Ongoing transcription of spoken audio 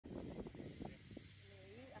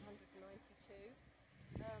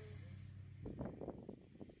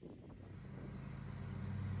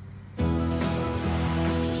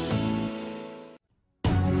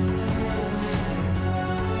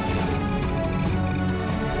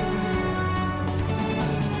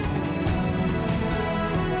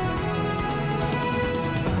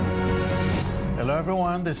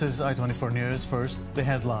everyone, this is I-24 News. First, the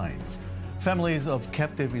headlines. Families of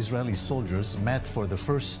captive Israeli soldiers met for the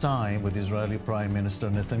first time with Israeli Prime Minister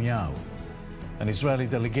Netanyahu. An Israeli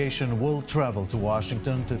delegation will travel to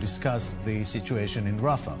Washington to discuss the situation in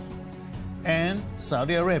Rafah. And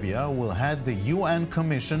Saudi Arabia will head the UN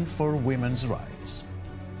Commission for Women's Rights.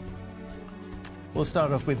 We'll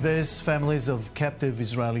start off with this. Families of captive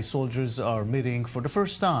Israeli soldiers are meeting for the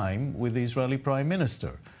first time with the Israeli Prime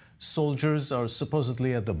Minister. Soldiers are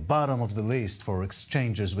supposedly at the bottom of the list for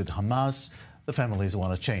exchanges with Hamas. The families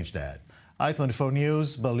want to change that. I-24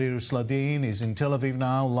 News, Balir Sladin is in Tel Aviv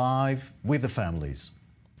now, live with the families.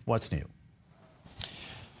 What's new?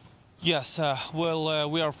 Yes,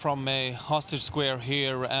 we are from Hostage Square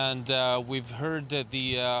here, and we've heard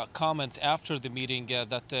the comments after the meeting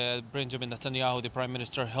that Benjamin Netanyahu, the Prime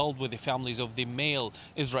Minister, held with the families of the male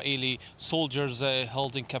Israeli soldiers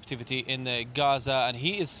held in captivity in Gaza. And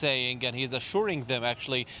he is saying, and he is assuring them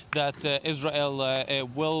actually, that Israel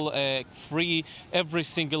will free every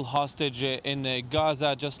single hostage in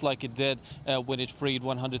Gaza, just like it did when it freed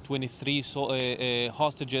 123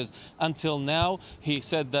 hostages until now. He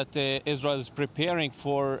said that Israel is preparing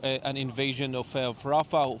for an invasion of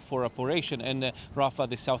Rafah, for operation in Rafah,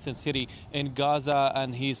 the southern city in Gaza,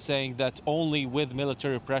 and he's saying that only with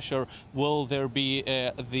military pressure will there be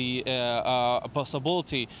the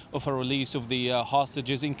possibility of a release of the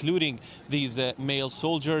hostages, including these male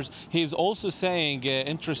soldiers. He's also saying,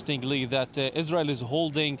 interestingly, that Israel is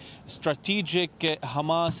holding strategic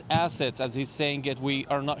Hamas assets. As he's saying it, we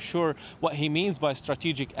are not sure what he means by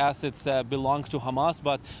strategic assets belong to Hamas,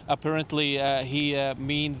 but apparently he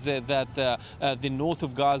means that the north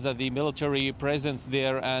of Gaza, the military presence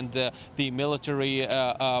there and the military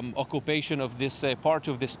occupation of this part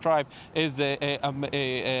of this tribe is,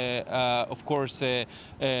 of course, a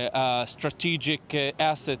strategic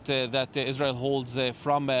asset that Israel holds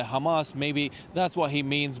from Hamas. Maybe that's what he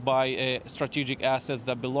means by strategic assets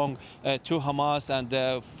that belong to Hamas, and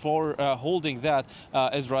for holding that,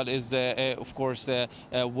 Israel is, of course, that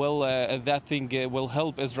thing will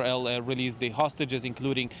help Israel release the hostages,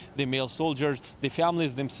 including the male soldiers. The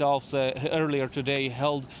families themselves earlier today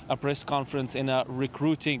held a press conference in a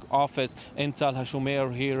recruiting office in Tal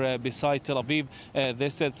HaShomer here beside Tel Aviv. They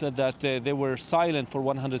said that they were silent for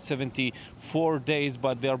 174 days,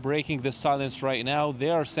 but they are breaking the silence right now. They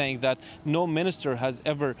are saying that no minister has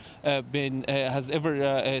ever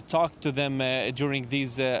talked to them during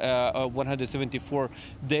these 174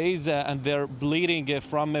 days, and they're bleeding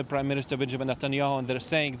from Prime Minister Benjamin Netanyahu, and they're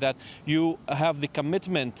saying that you have the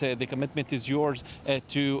commitment is yours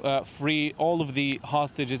to free all of the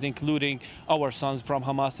hostages, including our sons from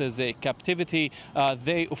Hamas's captivity.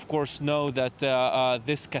 They, of course, know that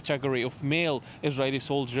this category of male Israeli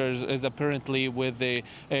soldiers is apparently with the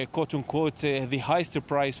quote-unquote the highest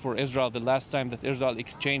price for Israel. The last time that Israel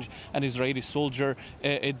exchanged an Israeli soldier,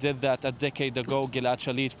 it did that a decade ago, Gilad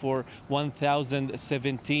Shalit, for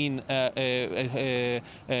 1,017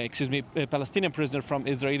 Palestinian prisoners from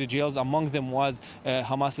Israeli jails. Among them was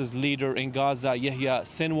Hamas's leader in Gaza, Yahya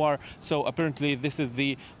Sinwar. So apparently this is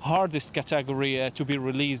the hardest category to be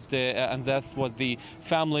released, and that's what the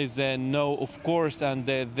families know, of course, and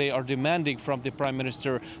they are demanding from the Prime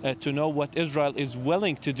Minister to know what Israel is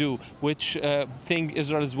willing to do, which thing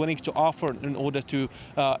Israel is willing to offer in order to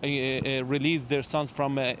release their sons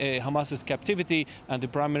from Hamas's captivity. And the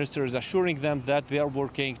Prime Minister is assuring them that they are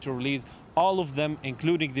working to release all of them,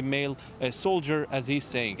 including the male soldier, as he's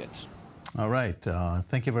saying it. All right.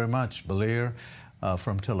 Thank you very much, Balir,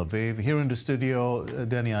 from Tel Aviv. Here in the studio,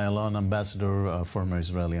 Danny Ayalon, ambassador, former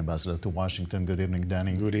Israeli ambassador to Washington. Good evening,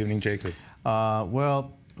 Danny. Good evening, Jacob.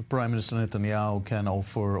 Well, Prime Minister Netanyahu can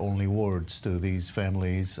offer only words to these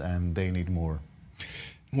families, and they need more.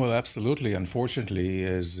 Well, absolutely. Unfortunately,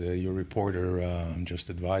 as your reporter just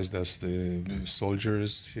advised us, the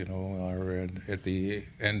soldiers, are at the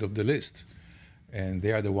end of the list. And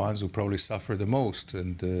they are the ones who probably suffer the most.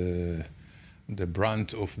 And the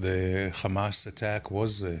brunt of the Hamas attack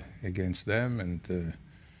was against them and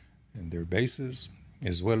their bases,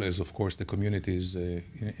 as well as, of course, the communities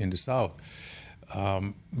in the south.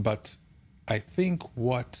 But I think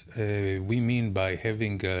what we mean by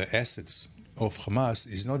having assets of Hamas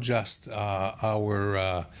is not just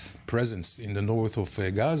our presence in the north of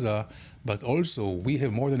Gaza, but also we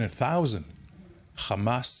have more than 1,000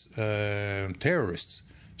 Hamas terrorists.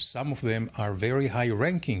 Some of them are very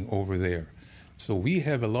high-ranking over there. So we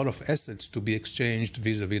have a lot of assets to be exchanged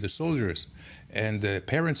vis-a-vis the soldiers. And the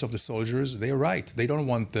parents of the soldiers, they're right. They don't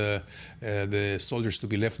want the soldiers to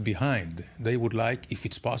be left behind. They would like, if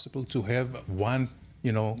it's possible, to have one,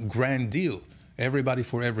 grand deal everybody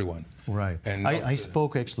for everyone. Right. And I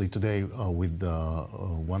spoke actually today with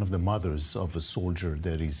one of the mothers of a soldier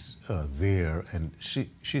that is there, and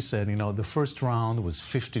she said, you know, the first round was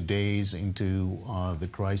 50 days into the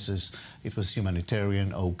crisis. It was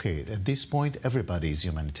humanitarian, okay. At this point, everybody is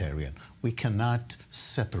humanitarian. We cannot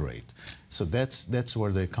separate. So that's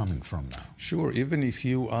where they're coming from now. Sure, even if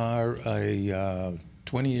you are a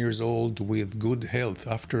 20 years old with good health,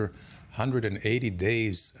 after 180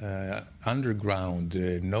 days underground,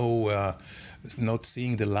 not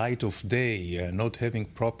seeing the light of day, not having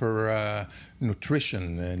proper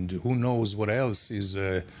nutrition, and who knows what else is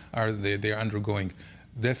they're undergoing.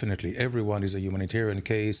 Definitely, everyone is a humanitarian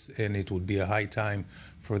case, and it would be a high time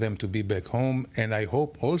for them to be back home. And I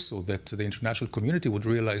hope also that the international community would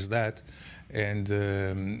realize that, and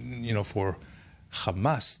you know, for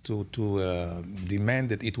Hamas to demand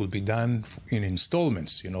that it will be done in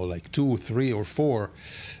installments, you know, like 2, 3, or 4,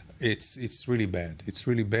 it's really bad. It's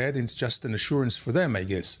really bad. It's just an assurance for them, I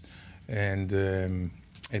guess. And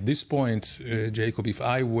at this point, Jacob, if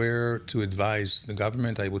I were to advise the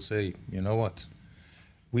government, I would say, you know what?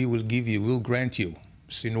 We'll grant you,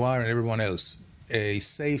 Sinwar and everyone else, a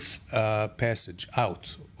safe passage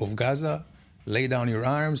out of Gaza. Lay down your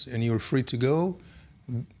arms, and you're free to go.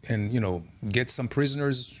 And, you know, get some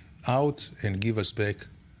prisoners out and give us back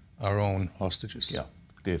our own hostages. Yeah.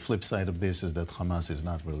 The flip side of this is that Hamas is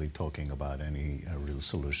not really talking about any real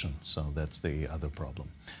solution. So that's the other problem.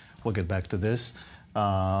 We'll get back to this.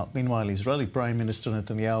 Meanwhile, Israeli Prime Minister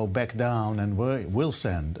Netanyahu backed down and will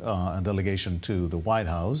send a delegation to the White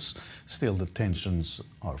House. Still, the tensions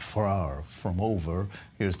are far from over.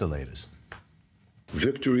 Here's the latest.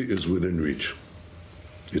 Victory is within reach.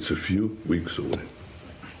 It's a few weeks away.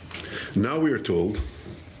 Now we are told,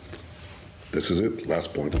 this is it,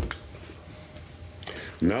 last point.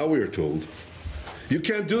 Now we are told, you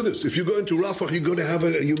can't do this. If you go into Rafah, you're going to have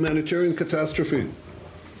a humanitarian catastrophe.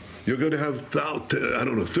 You're going to have,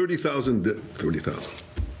 30,000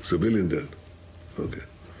 civilian dead. Okay.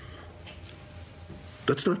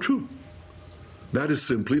 That's not true. That is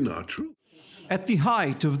simply not true. At the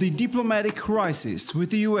height of the diplomatic crisis with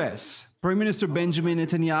the US, Prime Minister Benjamin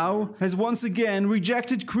Netanyahu has once again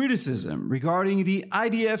rejected criticism regarding the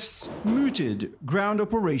IDF's mooted ground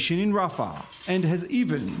operation in Rafah, and has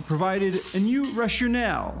even provided a new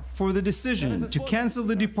rationale for the decision to cancel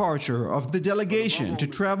the departure of the delegation to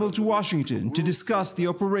travel to Washington to discuss the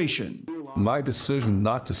operation. My decision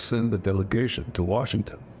not to send the delegation to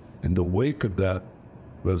Washington in the wake of that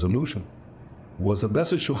resolution was a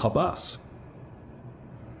message to Hamas.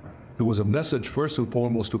 It was a message, first and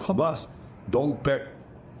foremost, to Hamas: don't bet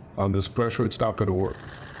on this pressure, it's not going to work.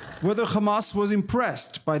 Whether Hamas was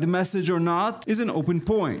impressed by the message or not is an open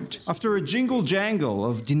point. After a jingle-jangle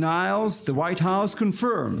of denials, the White House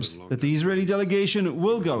confirms that the Israeli delegation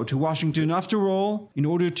will go to Washington after all, in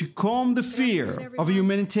order to calm the fear of a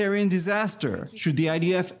humanitarian disaster should the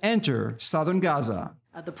IDF enter southern Gaza.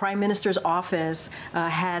 The Prime Minister's office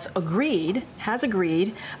has agreed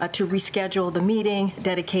to reschedule the meeting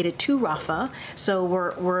dedicated to Rafah. So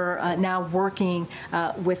we're now working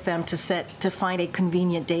with them to find a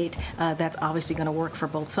convenient date that's obviously going to work for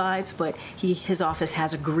both sides. But his office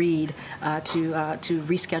has agreed to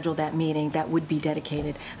reschedule that meeting that would be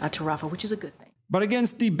dedicated to Rafah, which is a good thing. But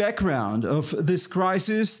against the background of this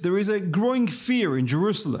crisis, there is a growing fear in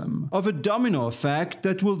Jerusalem of a domino effect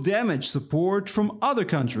that will damage support from other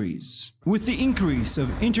countries. With the increase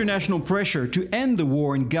of international pressure to end the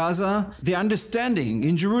war in Gaza, the understanding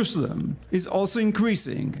in Jerusalem is also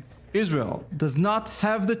increasing. Israel does not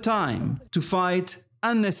have the time to fight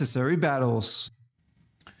unnecessary battles.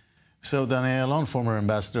 So, Daniel Alon, former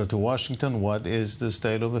ambassador to Washington, what is the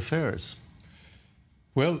state of affairs?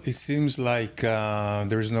 Well, it seems like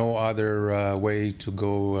there's no other way to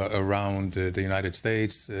go around the United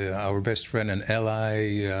States, our best friend and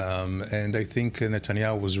ally, and I think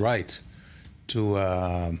Netanyahu was right to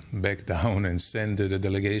back down and send the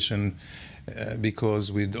delegation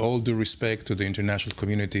because, with all due respect to the international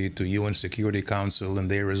community, to UN Security Council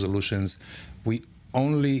and their resolutions, we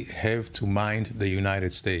only have to mind the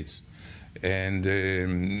United States. And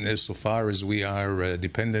as so far as we are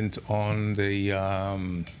dependent on the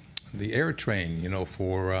air train, you know,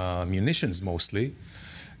 for munitions mostly,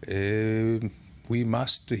 we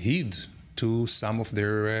must heed to some of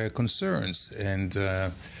their concerns. And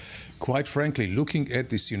quite frankly, looking at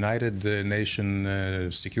this United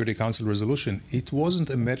Nations Security Council resolution, it wasn't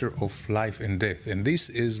a matter of life and death. And this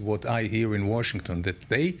is what I hear in Washington, that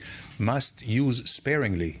they must use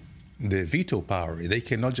sparingly the veto power. They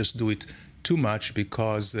cannot just do it too much,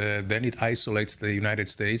 because then it isolates the United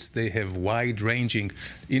States. They have wide-ranging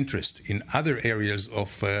interest in other areas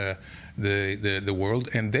of the world,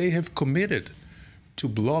 and they have committed to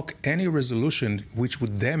block any resolution which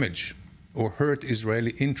would damage or hurt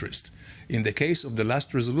Israeli interest. In the case of the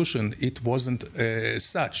last resolution, it wasn't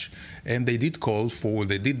such, and they did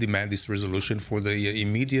demand this resolution for the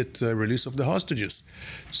immediate release of the hostages.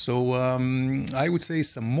 So I would say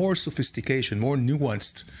some more sophistication, more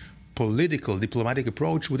nuanced political, diplomatic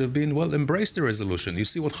approach would have been, well, embrace the resolution. You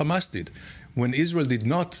see what Hamas did. When Israel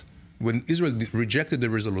rejected the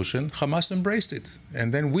resolution, Hamas embraced it,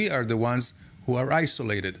 and then we are the ones who are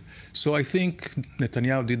isolated. So I think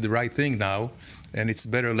Netanyahu did the right thing now, and it's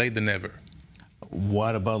better late than never.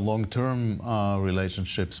 What about long-term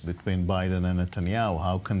relationships between Biden and Netanyahu?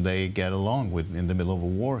 How can they get along in the middle of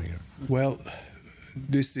a war here? Well,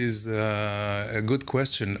 this is a good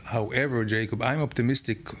question. However, Jacob, I'm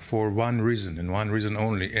optimistic for one reason, and one reason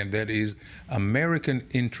only, and that is American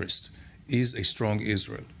interest is a strong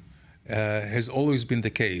Israel. Has always been the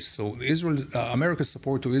case. So America's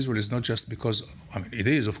support to Israel is not just because, it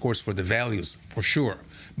is, of course, for the values, for sure,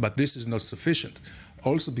 but this is not sufficient.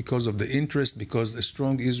 Also because of the interest, because a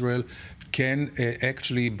strong Israel can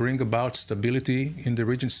actually bring about stability in the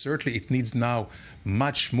region. Certainly it needs now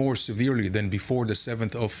much more severely than before the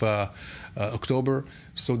 7th of October.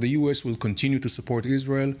 So the U.S. will continue to support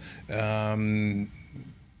Israel.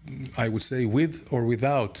 I would say with or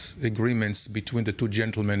without agreements between the two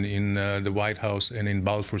gentlemen in the White House and in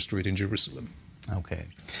Balfour Street in Jerusalem. Okay.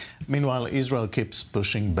 Meanwhile, Israel keeps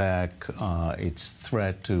pushing back its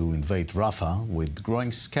threat to invade Rafah with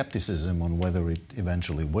growing skepticism on whether it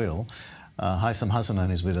eventually will. Haitham Hassanan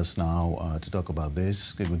is with us now to talk about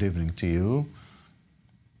this. Good evening to you.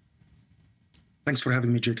 Thanks for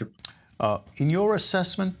having me, Jacob. In your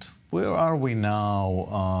assessment, where are we now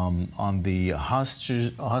on the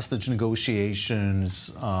hostage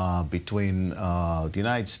negotiations between the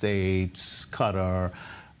United States, Qatar,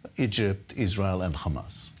 Egypt, Israel, and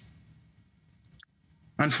Hamas?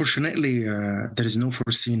 Unfortunately, there is no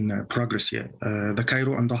foreseen progress yet. The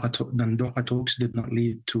Cairo and Doha talks did not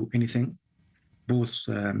lead to anything. Both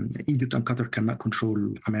Egypt and Qatar cannot control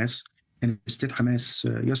Hamas. And instead, Hamas,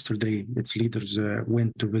 yesterday, its leaders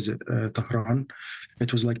went to visit Tehran.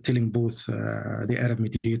 It was like telling both the Arab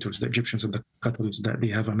mediators, the Egyptians and the Qataris, that they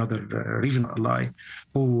have another regional ally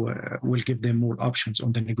who will give them more options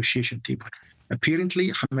on the negotiation table.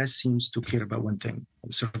 Apparently, Hamas seems to care about one thing: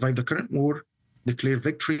 survive the current war, declare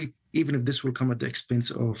victory, even if this will come at the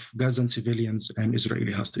expense of Gazan civilians and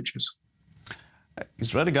Israeli hostages.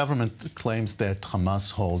 Israeli government claims that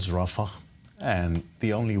Hamas holds Rafah, and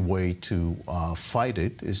the only way to fight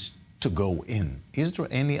it is to go in. Is there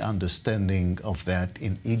any understanding of that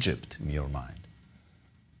in Egypt, in your mind?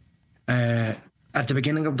 At the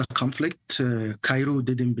beginning of the conflict, Cairo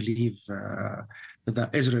didn't believe that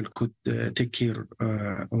Israel could take care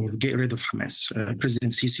or get rid of Hamas.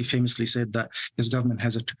 President Sisi famously said that his government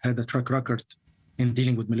had a track record in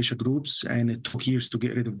dealing with militia groups, and it took years to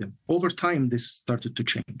get rid of them. Over time, this started to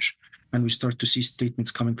change, and we start to see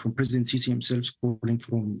statements coming from President Sisi himself calling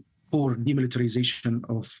for demilitarization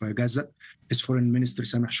of Gaza. His foreign minister,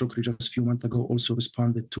 Sameh Shoukry, just a few months ago also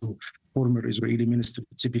responded to former Israeli minister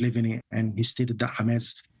Tzipi Livni, and he stated that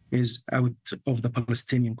Hamas is out of the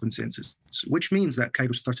Palestinian consensus, which means that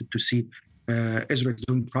Cairo started to see Israel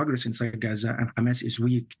doing progress inside Gaza, and Hamas is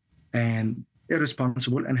weak and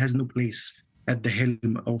irresponsible and has no place at the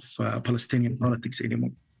helm of Palestinian politics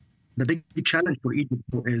anymore. The big challenge for Egypt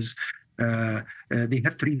is they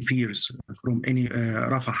have three fears from any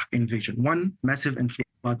Rafah invasion. One, massive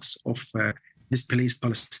influx of displaced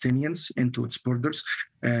Palestinians into its borders,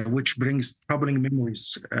 which brings troubling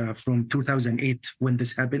memories from 2008 when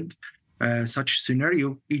this happened. Such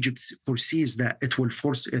scenario, Egypt foresees that it will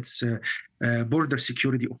force its border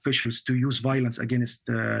security officials to use violence against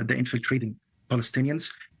the infiltrating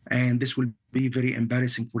Palestinians. And this will be very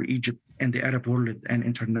embarrassing for Egypt and the Arab world and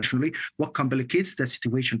internationally. What complicates the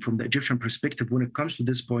situation from the Egyptian perspective when it comes to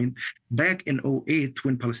this point, back in 2008,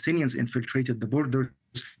 when Palestinians infiltrated the borders,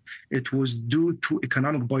 it was due to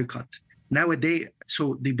economic boycott. Nowadays,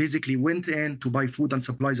 so they basically went in to buy food and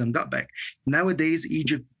supplies and got back. Nowadays,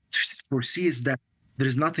 Egypt foresees that there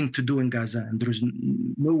is nothing to do in Gaza and there is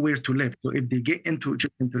nowhere to live. So if they get into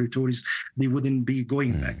Egyptian territories, they wouldn't be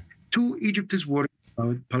going back. Two, Egypt is worried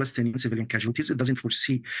about Palestinian civilian casualties. It doesn't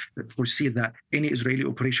foresee that any Israeli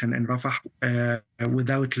operation in Rafah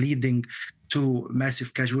without leading to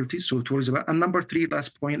massive casualties. So it worries about. And number three,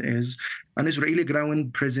 last point, is an Israeli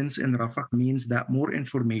ground presence in Rafah means that more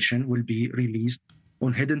information will be released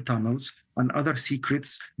on hidden tunnels and other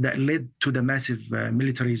secrets that led to the massive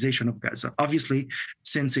militarization of Gaza. Obviously,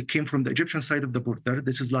 since it came from the Egyptian side of the border,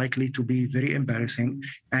 this is likely to be very embarrassing.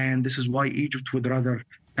 And this is why Egypt would rather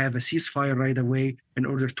have a ceasefire right away in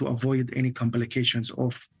order to avoid any complications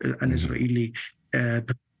of an Israeli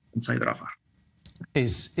inside Rafah.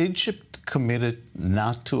 Is Egypt committed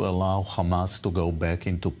not to allow Hamas to go back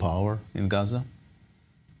into power in Gaza?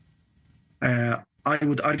 I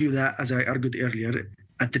would argue that, as I argued earlier,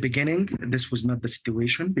 at the beginning, this was not the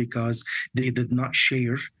situation because they did not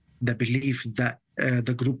share the belief that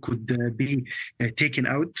the group could be taken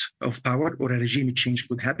out of power or a regime change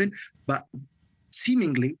could happen. But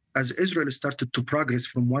seemingly, as Israel started to progress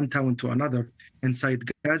from one town to another inside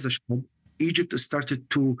Gaza Strip, Egypt started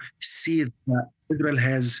to see that Israel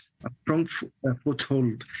has a strong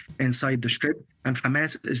foothold inside the Strip, and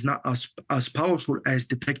Hamas is not as powerful as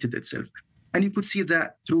depicted itself. And you could see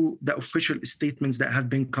that through the official statements that have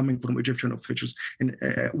been coming from Egyptian officials, and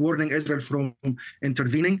warning Israel from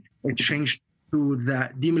intervening. It changed to the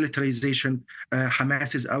demilitarization.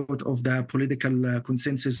 Hamas is out of the political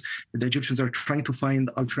consensus. The Egyptians are trying to find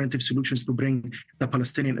alternative solutions to bring the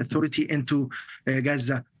Palestinian Authority into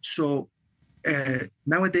Gaza. So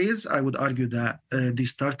nowadays, I would argue that they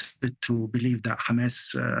started to believe that Hamas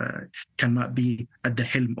cannot be at the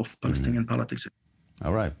helm of Palestinian politics.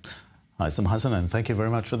 All right. Haitham Hassanan, thank you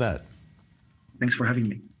very much for that. Thanks for having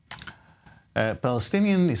me. A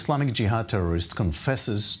Palestinian Islamic Jihad terrorist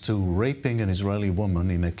confesses to raping an Israeli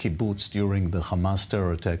woman in a kibbutz during the Hamas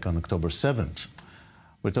terror attack on October 7th.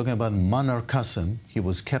 We're talking about Manar Qassem. He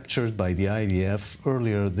was captured by the IDF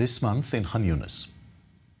earlier this month in Khan Yunis.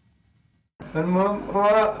 المهم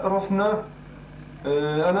رحنا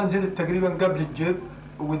انا نزلت تقريبا قبل الجيب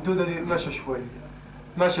والدودة ماشى شوي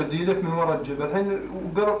ماشى يلف من ورا الجيب الحين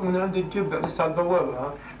وقرب من عند الجيب لسه على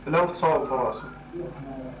البوابة لو تصاوب في راسه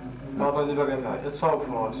هذا اللي بقى معي تصاوب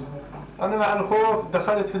في راسه انا مع الخوف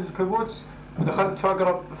دخلت في الكبوتس ودخلت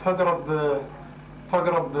فقرب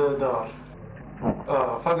دار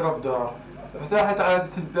فقرب دار فتحت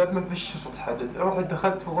عادة الباب ما فيش صوت حد رحت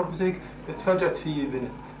دخلت في غرفتي اتفاجأت في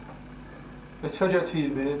بنت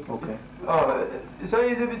اوكي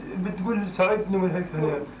زي اذا بتقول ساعدني من هيك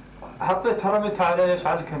هنا حطيتها رميتها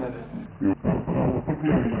على الكنبه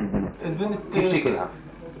البنت كيف شكلها؟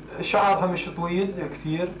 شعرها مش طويل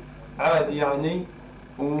كثير عادي يعني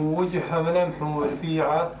ووجهها ملامحه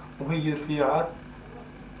رفيعه وهي رفيعه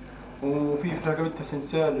وفي رقبتها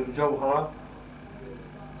سلسال وجوهره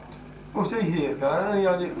وزي هيك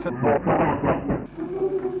يعني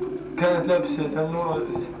كانت لابسه تنور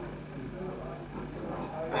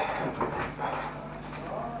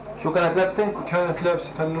شو كانت لابسة؟ كانت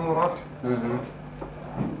لابسة تنورة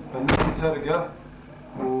زرقاء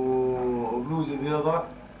وبلوزة بيضاء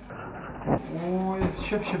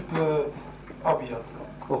وشبشب أبيض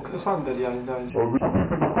صندل يعني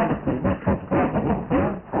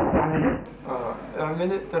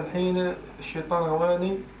عملت الحين الشيطان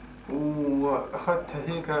غواني وأخذتها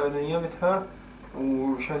هيك نيمتها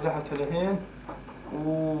وشلحتها لهين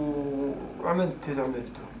وعملت اللي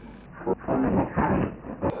عملته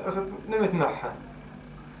نمت معها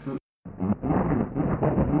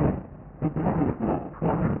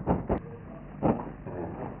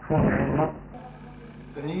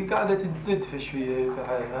هي قاعدة تدفش في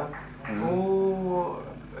حالها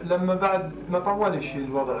ولما بعد ما طولش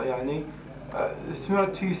الوضع يعني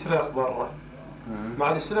سمعت في صراخ برا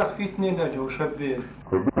مع الصراخ في اثنين اجوا شابين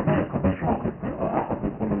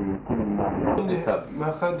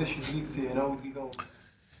ما خدش دقيقتين او دقيقة.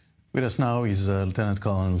 With us now is Lieutenant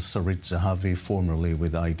Colonel Sarit Zahavi, formerly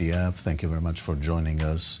with IDF. Thank you very much for joining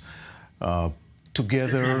us.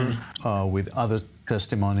 Together with other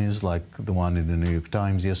testimonies like the one in the New York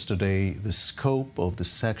Times yesterday, the scope of the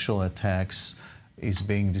sexual attacks is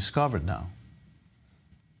being discovered now.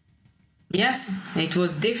 Yes, it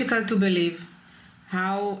was difficult to believe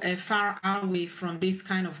how far are we from this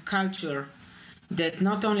kind of culture that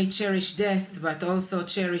not only cherish death but also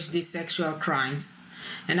cherish these sexual crimes.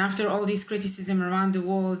 And after all this criticism around the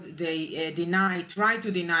world, they try to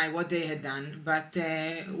deny what they had done, but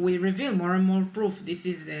we reveal more and more proof. This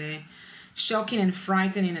is shocking and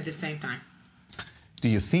frightening at the same time. Do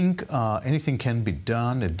you think anything can be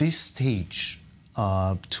done at this stage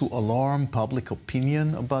to alarm public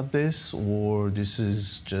opinion about this, or this is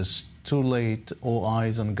just too late, all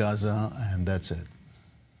eyes on Gaza, and that's it?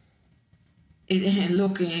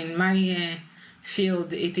 Look, in my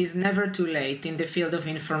field, it is never too late in the field of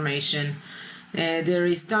information. There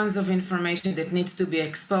is tons of information that needs to be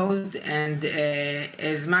exposed, and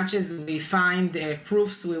as much as we find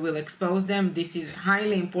proofs, we will expose them. This is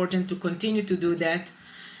highly important to continue to do that.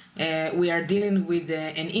 We are dealing with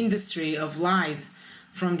an industry of lies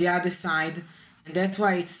from the other side. And that's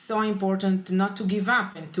why it's so important not to give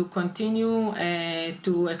up and to continue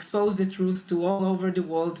to expose the truth to all over the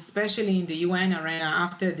world, especially in the UN arena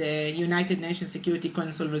after the United Nations Security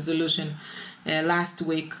Council resolution last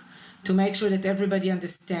week, to make sure that everybody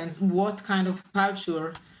understands what kind of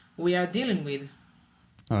culture we are dealing with.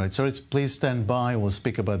 All right, so please stand by. We'll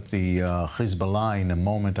speak about the Hezbollah in a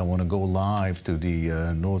moment. I want to go live to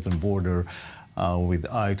the northern border with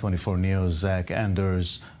I-24 News' Zach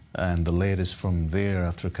Anders, and the latest from there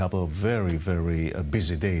after a couple of very, very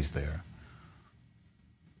busy days there.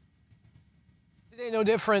 Today, no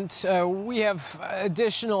different. We have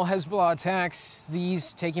additional Hezbollah attacks,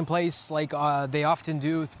 these taking place like they often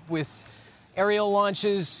do with aerial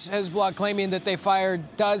launches. Hezbollah claiming that they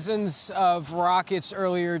fired dozens of rockets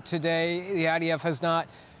earlier today. The IDF has not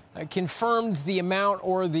confirmed the amount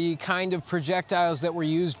or the kind of projectiles that were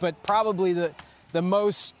used, but probably the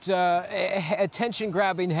most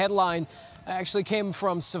attention-grabbing headline actually came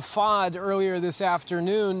from Safad earlier this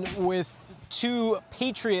afternoon with 2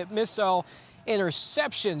 Patriot missile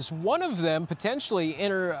interceptions, one of them potentially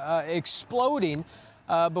exploding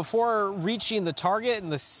before reaching the target,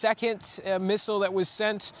 and the second missile that was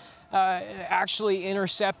sent actually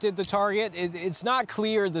intercepted the target. It's not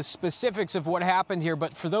clear the specifics of what happened here,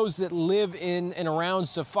 but for those that live in and around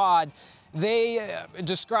Safad, they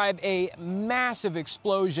describe a massive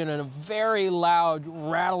explosion and a very loud,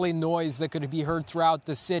 rattling noise that could be heard throughout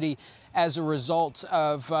the city as a result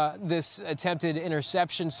of this attempted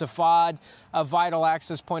interception. Safad, a vital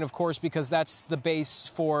access point, of course, because that's the base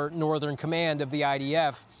for Northern Command of the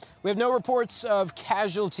IDF. We have no reports of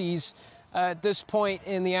casualties at this point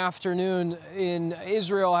in the afternoon in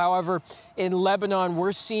Israel. However, in Lebanon,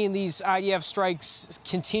 we're seeing these IDF strikes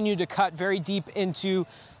continue to cut very deep into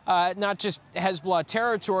not just Hezbollah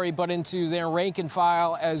territory, but into their rank and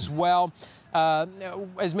file as well.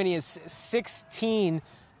 As many as 16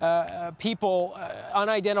 people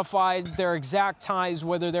unidentified, their exact ties,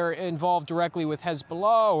 whether they're involved directly with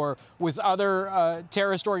Hezbollah or with other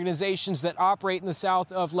terrorist organizations that operate in the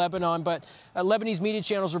south of Lebanon. But Lebanese media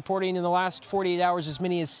channels reporting in the last 48 hours as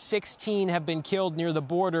many as 16 have been killed near the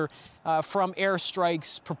border from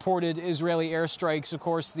airstrikes, purported Israeli airstrikes. Of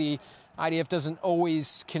course, the IDF doesn't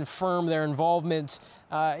always confirm their involvement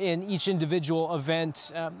in each individual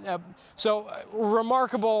event. So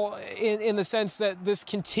remarkable in the sense that this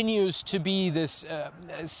continues to be this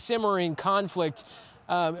simmering conflict.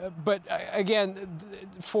 But again,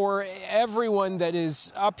 for everyone that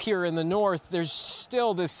is up here in the north, there's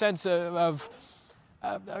still this sense of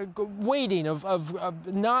waiting, of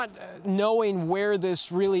not knowing where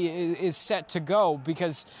this really is set to go,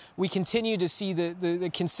 because we continue to see the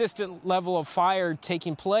consistent level of fire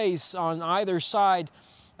taking place on either side,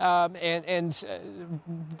 and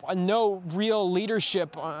no real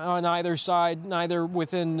leadership on either side, neither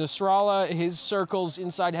within Nasrallah, his circles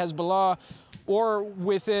inside Hezbollah, or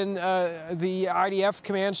within the IDF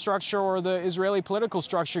command structure or the Israeli political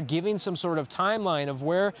structure, giving some sort of timeline of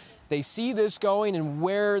where they see this going and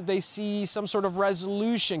where they see some sort of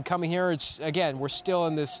resolution coming here. It's, again, we're still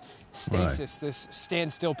in this stasis, this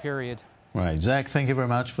standstill period. Right. Zach, thank you very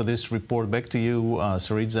much for this report. Back to you,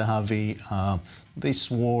 Sarit Zahavi. This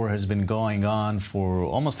war has been going on for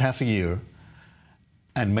almost half a year,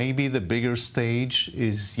 and maybe the bigger stage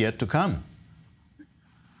is yet to come.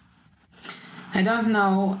 I don't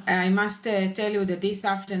know. I must tell you that this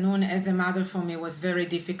afternoon, as a mother, for me was very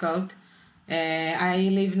difficult. I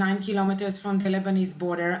live 9 kilometers from the Lebanese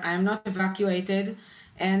border. I am not evacuated,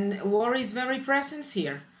 and war is very present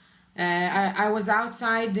here. I was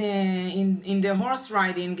outside in the horse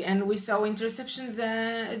riding, and we saw interceptions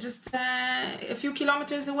just a few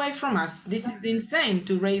kilometers away from us. This is insane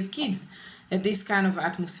to raise kids at this kind of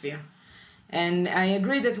atmosphere. And I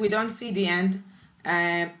agree that we don't see the end.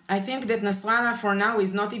 I think that Nasrallah for now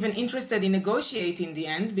is not even interested in negotiating the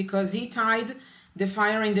end, because he tied the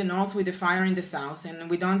fire in the north with the fire in the south, and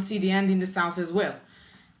we don't see the end in the south as well.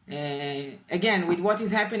 Again, with what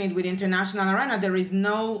is happening with international arena, there is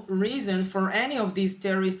no reason for any of these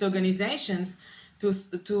terrorist organizations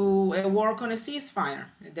to work on a ceasefire.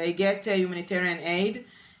 They get humanitarian aid.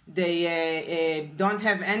 They don't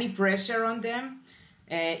have any pressure on them.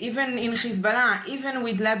 Even in Hezbollah, even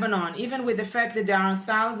with Lebanon, even with the fact that there are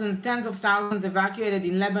thousands, tens of thousands evacuated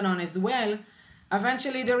in Lebanon as well,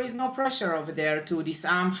 eventually there is no pressure over there to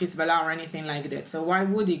disarm Hezbollah or anything like that. So why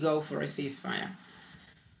would he go for a ceasefire?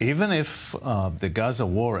 Even if the Gaza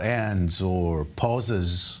war ends or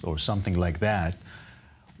pauses or something like that,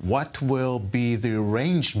 what will be the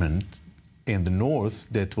arrangement in the north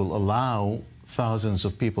that will allow thousands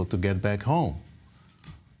of people to get back home.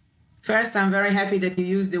 First, I'm very happy that you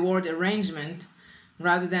use the word arrangement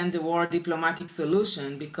rather than the word diplomatic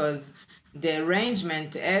solution, because the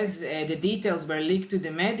arrangement, as the details were leaked to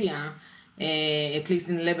the media, at least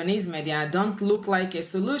in Lebanese media, don't look like a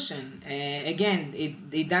solution. Again,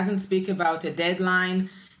 it doesn't speak about a deadline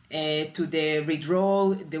to the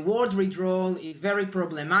withdrawal. The word withdrawal is very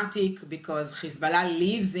problematic because Hezbollah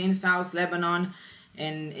lives in South Lebanon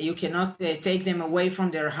and you cannot take them away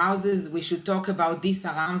from their houses. We should talk about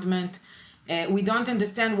disarmament. We don't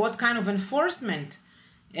understand what kind of enforcement,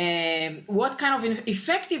 what kind of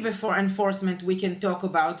effective enforcement we can talk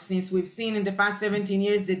about, since we've seen in the past 17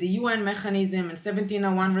 years that the UN mechanism and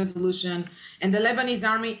 1701 resolution and the Lebanese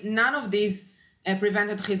army, none of these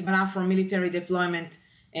prevented Hezbollah from military deployment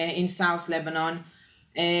in South Lebanon.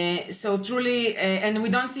 So truly, and we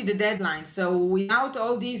don't see the deadline. So without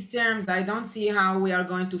all these terms, I don't see how we are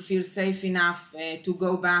going to feel safe enough to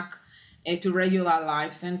go back to regular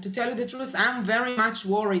lives. And to tell you the truth, I'm very much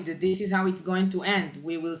worried that this is how it's going to end.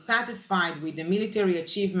 We will satisfied with the military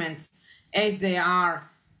achievements as they are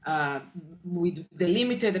with the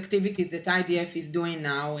limited activities that IDF is doing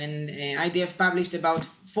now. And IDF published about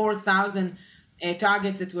 4,000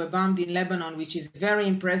 targets that were bombed in Lebanon, which is a very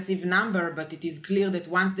impressive number, but it is clear that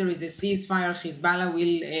once there is a ceasefire, Hezbollah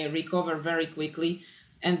will recover very quickly.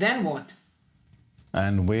 And then what?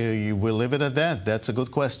 And we will leave it at that. That's a good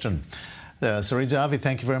question. Sarit Zahavi,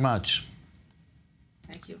 thank you very much.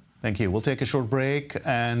 Thank you. Thank you. We'll take a short break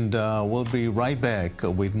and we'll be right back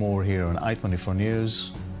with more here on I-24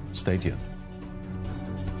 News. Stay tuned.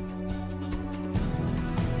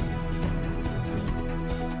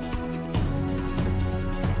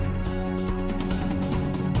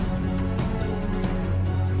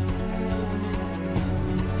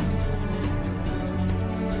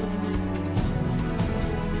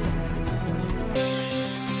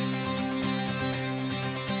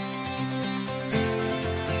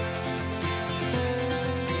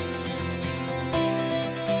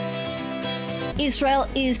 Israel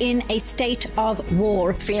is in a state of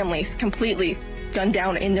war. Families completely gunned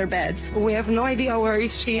down in their beds. We have no idea where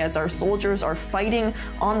is she. As our soldiers are fighting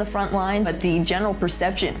on the front lines, but the general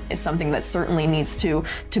perception is something that certainly needs to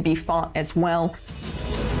be fought as well.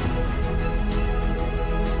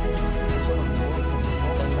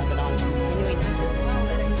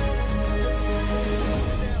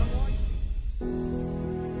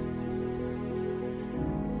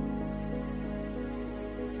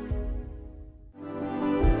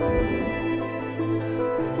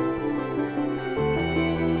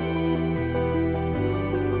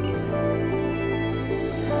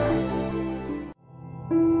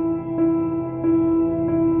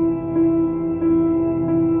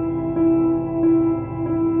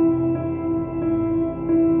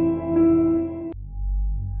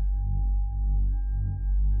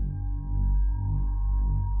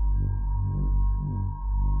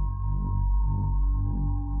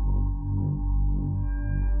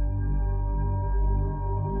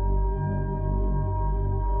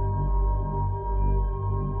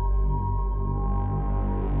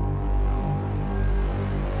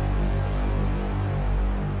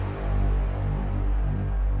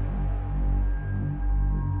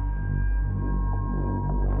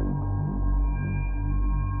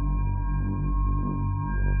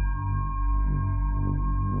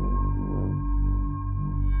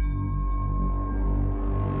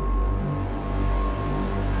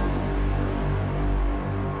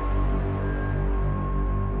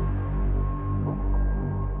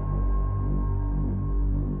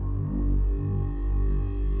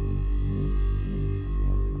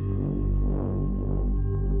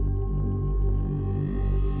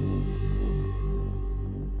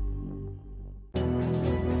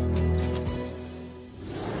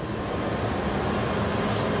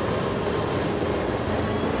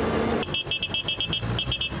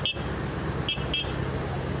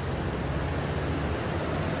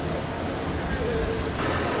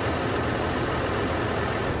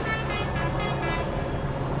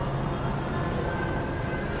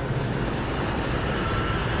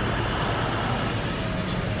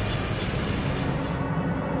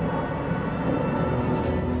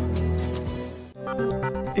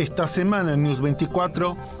 Esta semana en News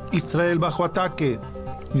 24, Israel bajo ataque.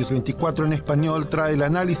 News 24 en español trae el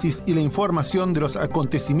análisis y la información de los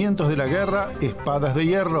acontecimientos de la guerra Espadas de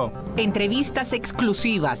Hierro. Entrevistas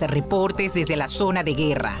exclusivas, reportes desde la zona de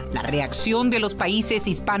guerra, la reacción de los países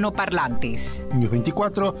hispanoparlantes. News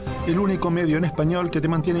 24, el único medio en español que te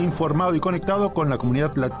mantiene informado y conectado con la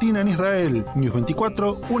comunidad latina en Israel. News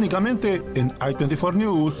 24, únicamente en I-24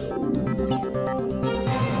 News.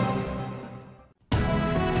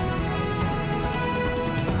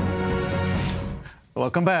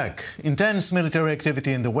 Welcome back. Intense military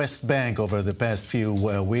activity in the West Bank over the past few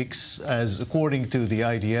weeks, as according to the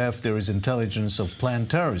IDF, there is intelligence of planned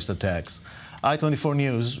terrorist attacks. I-24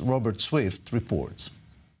 News' Robert Swift reports.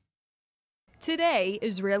 Today,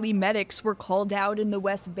 Israeli medics were called out in the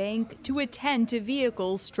West Bank to attend to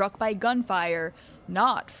vehicles struck by gunfire,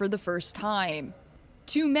 not for the first time.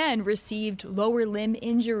 2 men received lower limb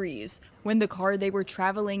injuries when the car they were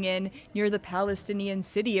traveling in near the Palestinian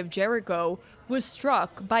city of Jericho was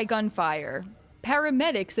struck by gunfire.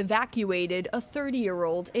 Paramedics evacuated a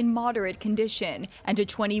 30-year-old in moderate condition and a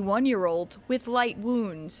 21-year-old with light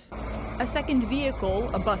wounds. A second vehicle,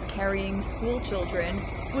 a bus carrying school children,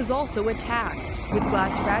 was also attacked, with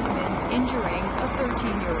glass fragments injuring a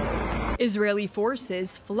 13-year-old. Israeli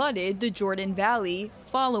forces flooded the Jordan Valley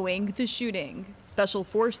following the shooting, special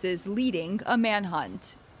forces leading a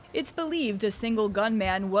manhunt. It's believed a single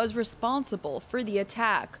gunman was responsible for the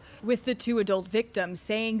attack, with the 2 adult victims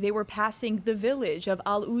saying they were passing the village of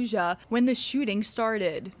Al-Uja when the shooting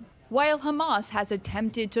started. While Hamas has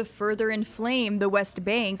attempted to further inflame the West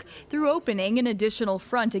Bank through opening an additional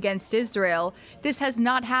front against Israel, this has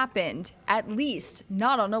not happened, at least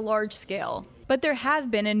not on a large scale. But there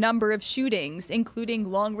have been a number of shootings,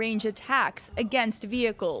 including long-range attacks against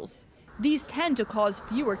vehicles. These tend to cause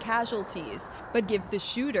fewer casualties, but give the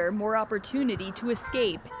shooter more opportunity to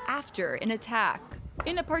escape after an attack.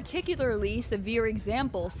 In a particularly severe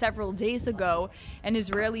example several days ago, an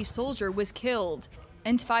Israeli soldier was killed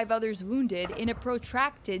and 5 others wounded in a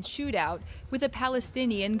protracted shootout with a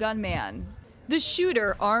Palestinian gunman. The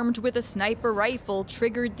shooter, armed with a sniper rifle,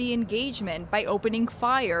 triggered the engagement by opening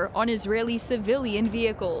fire on Israeli civilian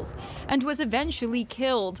vehicles and was eventually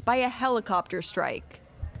killed by a helicopter strike.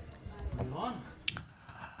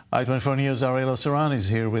 I-24 News' Ariel Oseran is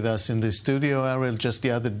here with us in the studio. Ariel, just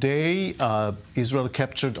the other day, Israel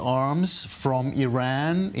captured arms from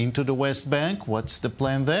Iran into the West Bank. What's the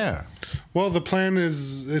plan there? Well, the plan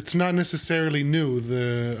is, it's not necessarily new.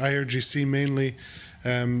 The IRGC mainly,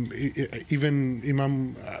 even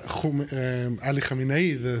Imam Ali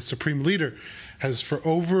Khamenei, the supreme leader, has for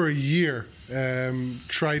over a year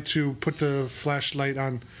tried to put the spotlight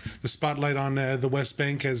on the West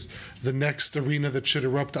Bank as the next arena that should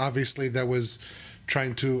erupt. Obviously, that was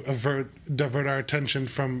trying to divert our attention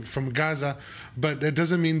from Gaza, but it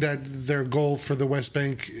doesn't mean that their goal for the West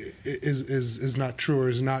Bank is not true or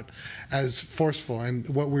is not as forceful. And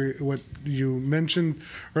what you mentioned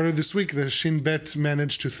earlier this week, the Shin Bet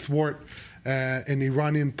managed to thwart an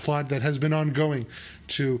Iranian plot that has been ongoing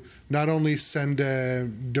to not only send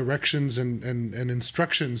directions and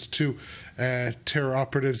instructions to terror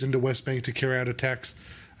operatives in the West Bank to carry out attacks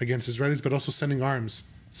against Israelis, but also sending arms,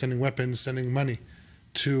 sending weapons, sending money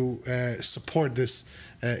to support this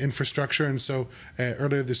infrastructure. And so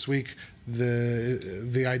earlier this week,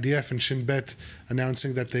 the IDF and Shin Bet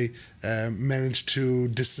announcing that they managed to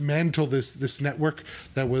dismantle this network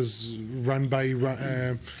that was run by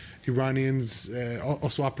Iranians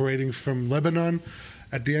also operating from Lebanon.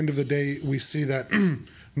 At the end of the day, we see that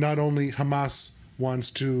not only Hamas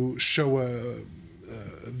wants to show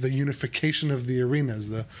the unification of the arenas,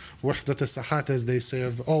 the wahdat as-sahat, as they say,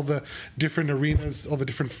 of all the different arenas, all the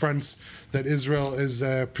different fronts that Israel is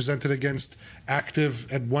presented against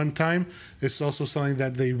active at one time. It's also something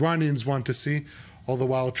that the Iranians want to see, all the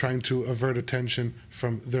while trying to avert attention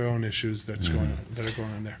from their own issues that are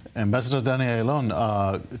going on there. Ambassador Danny Ayalon,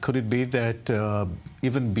 could it be that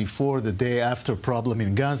even before the day after problem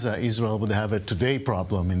in Gaza, Israel would have a today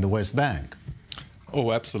problem in the West Bank?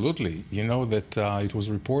 Oh, absolutely. You know that it was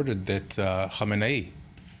reported that Khamenei,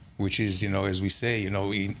 which is, as we say,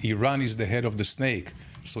 Iran is the head of the snake.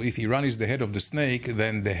 So if Iran is the head of the snake,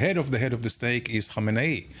 then the head of the snake is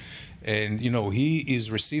Khamenei. And, he is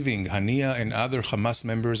receiving Hania and other Hamas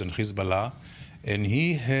members and Hezbollah, and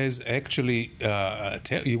he has actually,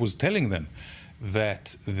 he was telling them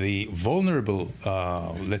that the vulnerable,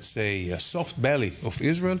 let's say, soft belly of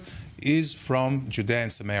Israel is from Judea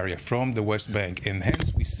and Samaria, from the West Bank. And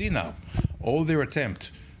hence we see now all their attempt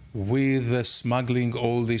with smuggling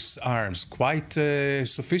all these arms, quite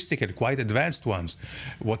sophisticated, quite advanced ones.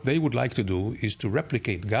 What they would like to do is to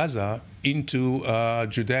replicate Gaza into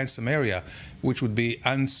Judea and Samaria, which would be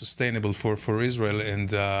unsustainable for Israel. And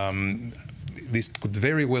this could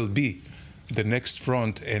very well be the next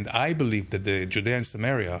front. And I believe that the Judea and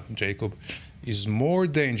Samaria, Jacob, is more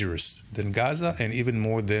dangerous than Gaza and even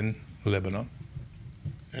more than Lebanon.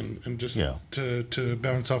 And just to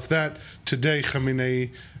bounce off that, today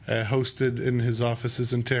Khamenei hosted in his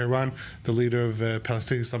offices in Tehran the leader of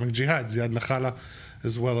Palestinian Islamic Jihad, Ziad Nakhala,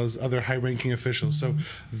 as well as other high-ranking officials. So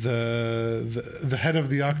the head of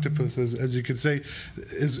the octopus, as you could say,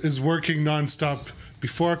 is working non-stop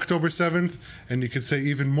before October 7th, and you could say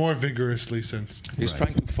even more vigorously since. He's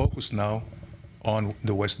trying to focus now on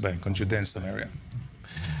the West Bank, on Judean Samaria.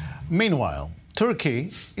 Meanwhile,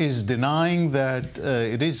 Turkey is denying that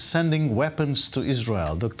it is sending weapons to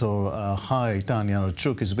Israel. Dr. Tanya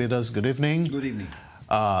Archuk is with us. Good evening. Good evening.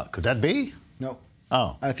 Could that be? No.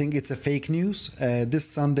 Oh. I think it's a fake news. This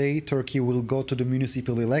Sunday, Turkey will go to the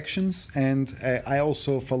municipal elections, and I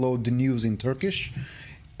also followed the news in Turkish,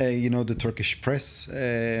 the Turkish press,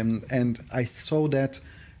 and I saw that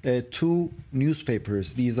two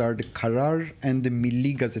newspapers, these are the Karar and the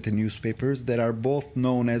Milli Gazete newspapers, that are both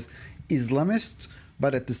known as Islamist,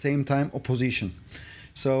 but at the same time opposition.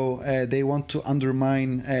 So they want to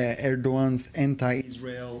undermine Erdogan's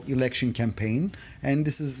anti-Israel election campaign, and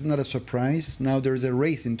this is not a surprise. Now there is a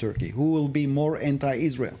race in Turkey who will be more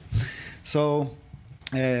anti-Israel. So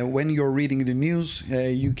when you're reading the news,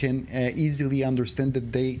 you can easily understand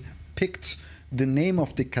that they picked the name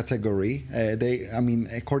of the category.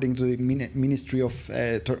 According to the Ministry of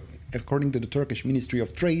according to the Turkish Ministry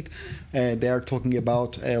of Trade, they are talking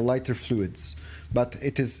about lighter fluids, but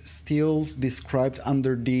it is still described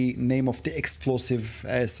under the name of the explosive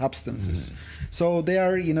substances. So they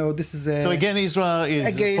are, this is a... So again, Israel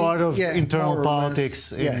is part of internal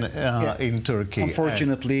politics in Turkey.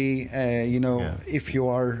 Unfortunately, if you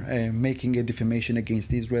are making a defamation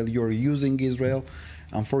against Israel, you're using Israel.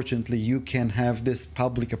 Unfortunately, you can have this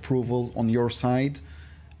public approval on your side.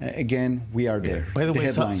 Again, we are there. By the way,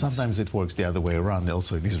 sometimes it works the other way around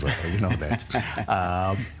also in Israel, you know that.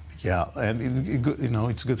 And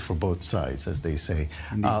it's good for both sides, as they say.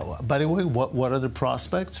 By the way, what are the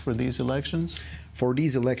prospects for these elections? For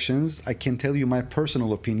these elections, I can tell you my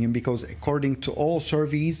personal opinion, because according to all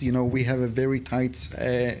surveys, we have a very tight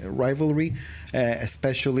rivalry,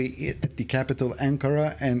 especially at the capital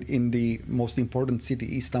Ankara and in the most important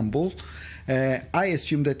city, Istanbul. I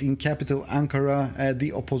assume that in capital Ankara,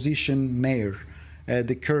 the opposition mayor,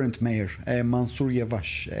 the current mayor, Mansur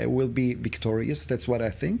Yavaş, will be victorious. That's what I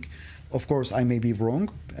think. Of course, I may be wrong.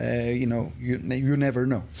 You never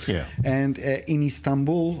know. Yeah. And in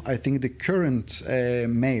Istanbul, I think the current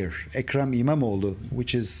mayor, Ekrem İmamoğlu,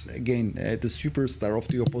 which is, again, the superstar of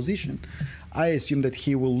the opposition, I assume that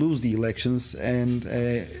he will lose the elections. And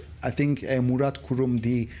I think Murat Kurum,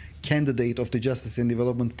 the candidate of the Justice and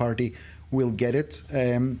Development Party, will get it.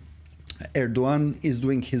 Erdogan is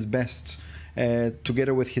doing his best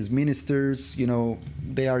together with his ministers.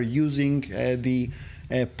 They are using the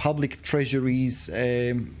public treasuries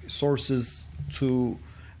sources to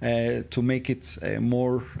make it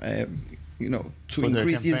more, to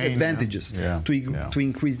increase his advantages, to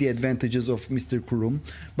increase the advantages of Mr. Kurum.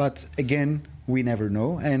 But again, we never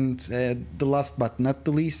know. And the last but not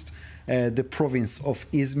the least, the province of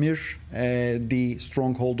Izmir, the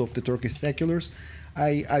stronghold of the Turkish seculars.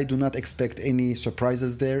 I do not expect any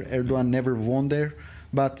surprises there. Erdogan never won there.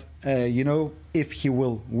 But, if he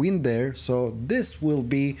will win there, so this will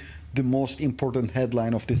be the most important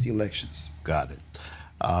headline of these elections. Got it.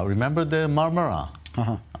 Remember the Marmara?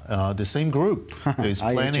 The same group is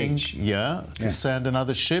planning to send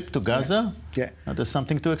another ship to Gaza? There's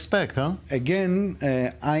something to expect, huh? Again,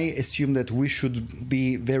 I assume that we should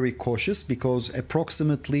be very cautious, because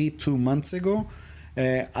approximately 2 months ago,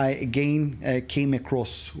 I again came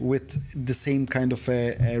across with the same kind of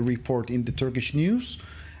a report in the Turkish news,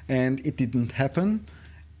 and it didn't happen.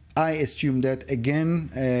 I assume that, again,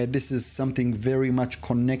 this is something very much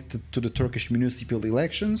connected to the Turkish municipal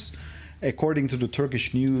elections. According to the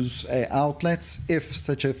Turkish news outlets, if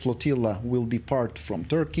such a flotilla will depart from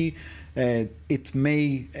Turkey, it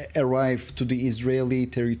may arrive to the Israeli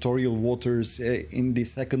territorial waters in the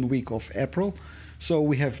second week of April. So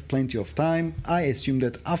we have plenty of time. I assume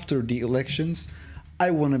that after the elections,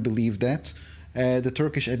 I want to believe that the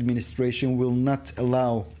Turkish administration will not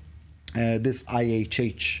allow this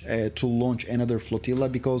IHH to launch another flotilla,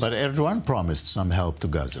 because... But Erdogan promised some help to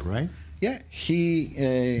Gaza, right? Yeah,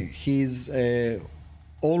 he's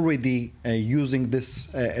already using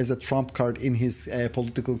this as a trump card in his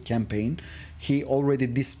political campaign. He already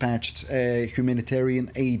dispatched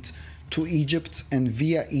humanitarian aid to Egypt, and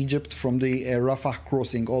via Egypt from the Rafah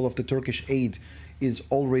crossing, all of the Turkish aid is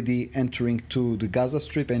already entering to the Gaza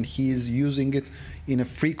Strip, and he's using it in a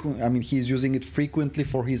he's using it frequently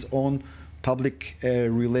for his own public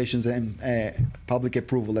relations and public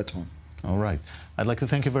approval at home. All right. I'd like to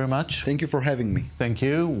thank you very much. Thank you for having me. Thank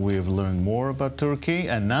you. We've learned more about Turkey.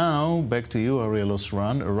 And now, back to you, Ariel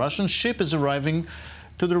Osran. A Russian ship is arriving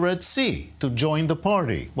to the Red Sea to join the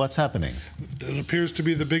party. What's happening? It appears to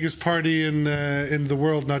be the biggest party in the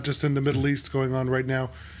world, not just in the Middle East, going on right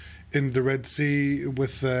now in the Red Sea,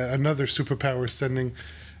 with another superpower sending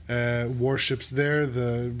warships there.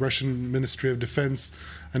 The Russian Ministry of Defense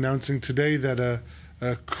announcing today that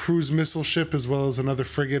a cruise missile ship as well as another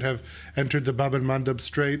frigate have entered the Bab el-Mandeb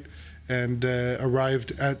Strait and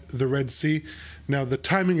arrived at the Red Sea. Now, the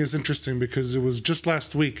timing is interesting because it was just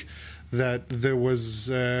last week that there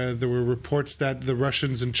were reports that the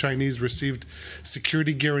Russians and Chinese received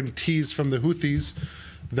security guarantees from the Houthis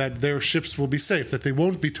that their ships will be safe, that they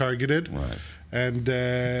won't be targeted. Right. And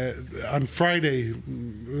on Friday,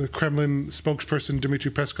 the Kremlin spokesperson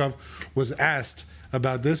Dmitry Peskov was asked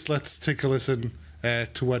about this. Let's take a listen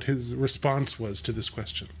to what his response was to this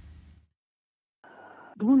question.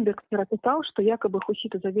 Блумберг вчера писал, что якобы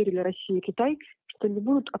хуситы заверили Россию и Китай, что не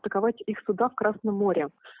будут атаковать их суда в Красном море.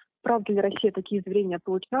 Правда ли Россия такие заверения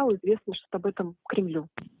получала? Известно что об этом Кремлю?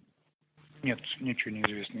 Нет, ничего не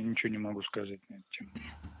известно, ничего не могу сказать на эту тему.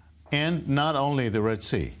 And not only the Red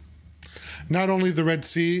Sea. Not only the Red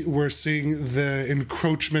Sea, we're seeing the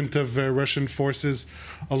encroachment of Russian forces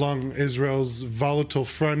along Israel's volatile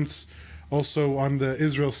fronts, also on the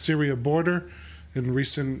Israel-Syria border. In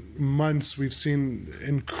recent months, we've seen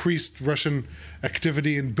increased Russian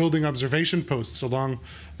activity in building observation posts along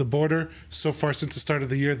the border. So far, since the start of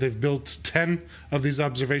the year, they've built 10 of these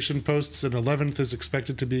observation posts, and 11th is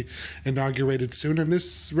expected to be inaugurated soon. And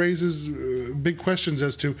this raises big questions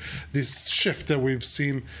as to this shift that we've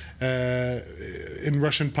seen in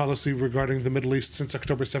Russian policy regarding the Middle East since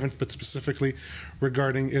October 7th, but specifically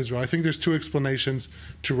regarding Israel. I think there's two explanations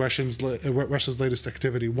to Russia's latest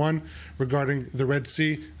activity. One, regarding the Red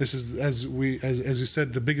Sea. This is, as you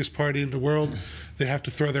said, the biggest party in the world. They have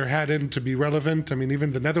to throw their hat in to be relevant. I mean,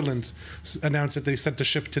 even the Netherlands announced that they sent a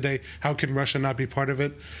ship today. How can Russia not be part of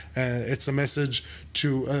it? It's a message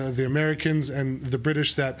to the Americans and the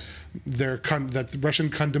British that that Russian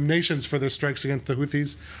condemnations for their strikes against the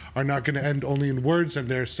Houthis are not going to end only in words, and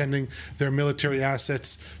they're sending their military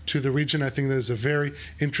assets to the region. I think that is a very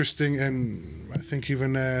interesting and I think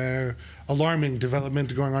even alarming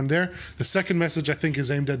development going on there. The second message, I think, is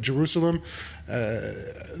aimed at Jerusalem.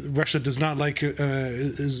 Russia does not like,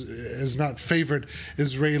 is not favored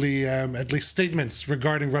Israeli, at least statements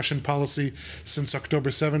regarding Russian policy since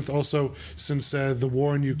October 7th, also since the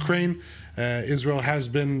war in Ukraine. Israel has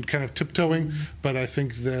been kind of tiptoeing, but I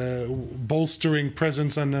think the bolstering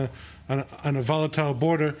presence on a volatile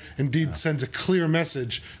border indeed sends a clear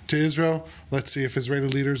message to Israel. Let's see if Israeli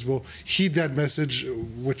leaders will heed that message,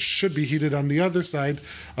 which should be heeded on the other side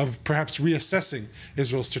of perhaps reassessing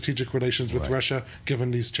Israel's strategic relations with Russia,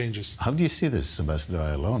 given these changes. How do you see this, Ambassador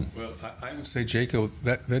Ayalon? Well, I would say, Jacob,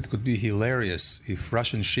 that could be hilarious if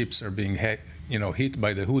Russian ships are being hit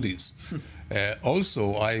by the Houthis.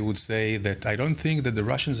 Also, I would say that I don't think that the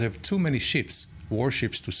Russians have too many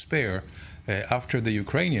warships to spare after the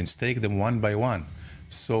Ukrainians take them one by one.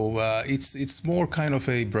 So it's more kind of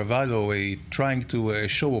a bravado, trying to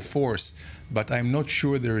show of force, but I'm not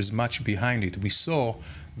sure there is much behind it. We saw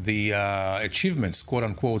the achievements, quote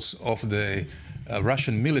unquote, of the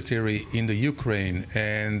Russian military in the Ukraine,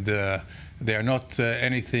 and they are not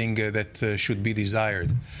anything that should be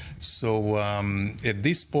desired. So at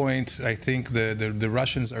this point, I think the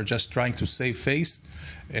Russians are just trying to save face.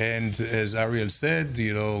 And as Ariel said,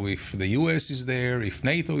 if the US is there, if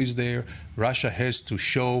NATO is there, Russia has to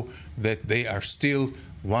show that they are still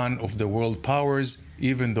one of the world powers,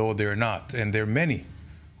 even though they're not. And there are many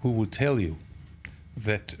who will tell you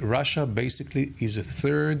that Russia basically is a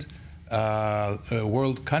third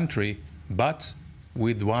world country, but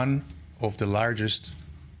with one of the largest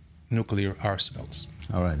nuclear arsenals.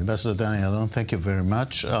 All right, Ambassador Danny Ayalon, thank you very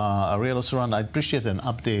much. Ariel Osran, I'd appreciate an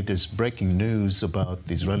update. There's breaking news about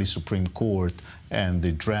the Israeli Supreme Court and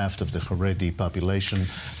the draft of the Haredi population.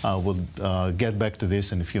 We'll get back to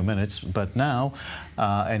this in a few minutes. But now,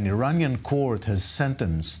 an Iranian court has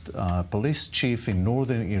sentenced a police chief in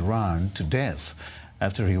northern Iran to death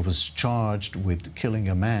after he was charged with killing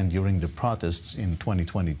a man during the protests in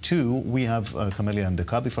 2022. We have Camelia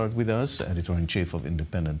Andekabifard with us, editor-in-chief of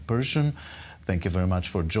Independent Persian. Thank you very much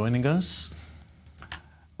for joining us.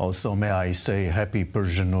 Also, may I say Happy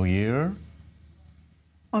Persian New Year?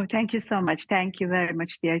 Oh, thank you so much. Thank you very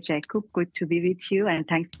much, dear Jacob. Good to be with you, and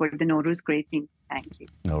thanks for the Nowruz greeting. Thank you.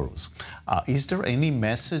 Nowruz. Is there any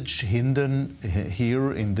message hidden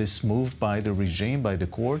here in this move by the regime, by the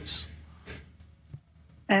courts?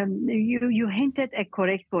 You hinted a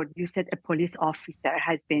correct word. You said a police officer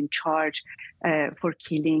has been charged for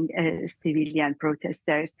killing civilian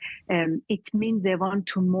protesters. It means they want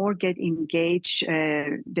to more get engaged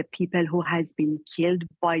the people who has been killed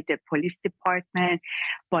by the police department,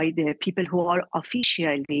 by the people who are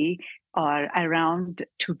officially are around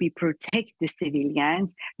to be protect the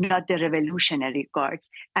civilians, not the Revolutionary Guards.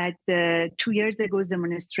 At the 2 years ago's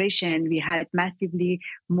demonstration, we had massively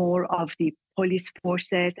more of the police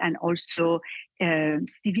forces and also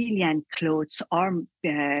civilian clothes, armed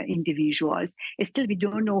individuals. Still, we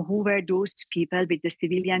don't know who were those people with the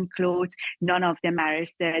civilian clothes. None of them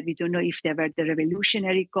arrested. We don't know if they were the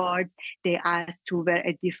Revolutionary Guards. They asked to wear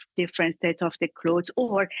a different set of the clothes,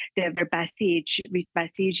 or they were Basij, with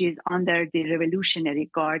Basij under the Revolutionary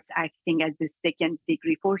Guards acting as the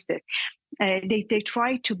second-degree forces. They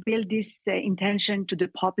try to build this intention to the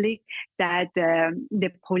public that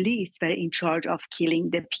the police were in charge of killing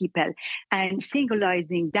the people, and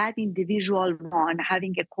singularizing that individual one,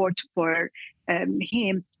 having a court for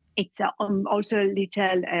him. It's also a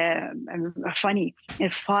little funny.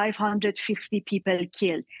 550 people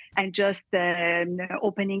killed, and just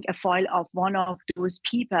opening a file of one of those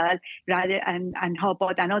people, rather and how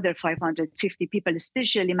about another 550 people,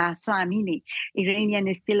 especially Mahsa Amini.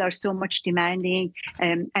 Iranians still are so much demanding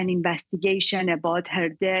an investigation about her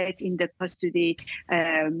death in the custody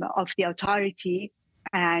of the authority.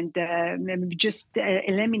 And just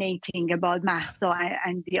eliminating about Mahsa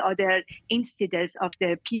and the other incidents of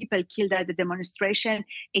the people killed at the demonstration,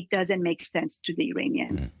 it doesn't make sense to the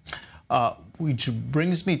Iranians. Which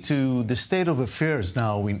brings me to the state of affairs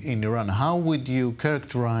now in Iran. How would you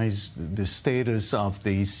characterize the status of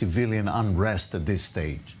the civilian unrest at this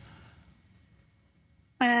stage?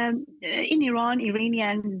 In Iran,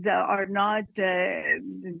 Iranians are not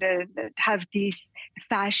have this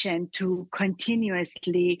fashion to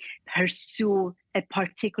continuously pursue a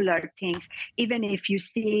particular things. Even if you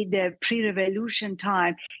see the pre-revolution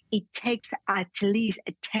time, it takes at least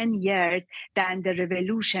 10 years then the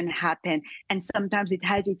revolution happened. And sometimes it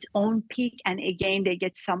has its own peak, and again, they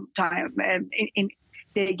get some time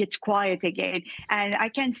they get quiet again. And I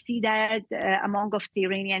can see that among of the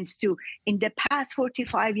Iranians too. In the past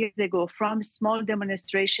 45 years ago, from small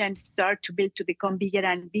demonstrations start to build to become bigger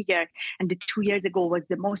and bigger. And the 2 years ago was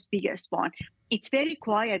the most biggest one. It's very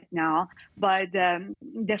quiet now, but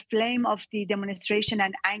the flame of the demonstration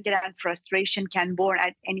and anger and frustration can burn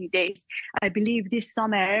at any days. I believe this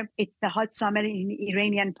summer, it's the hot summer in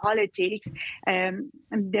Iranian politics.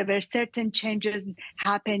 There were certain changes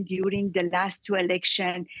happened during the last two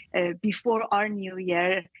elections before our new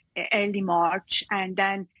year, early March, and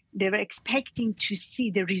then they were expecting to see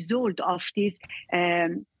the result of these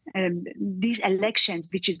elections,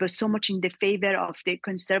 which it was so much in the favor of the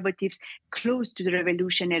conservatives close to the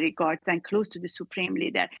Revolutionary Guards and close to the supreme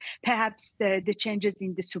leader. Perhaps the changes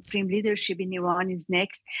in the supreme leadership in Iran is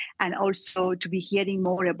next, and also to be hearing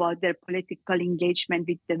more about their political engagement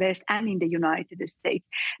with the West and in the United States.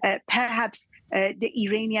 Perhaps the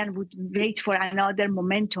Iranian would wait for another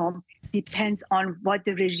momentum. Depends on what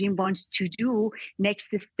the regime wants to do. Next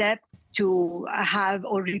step, to have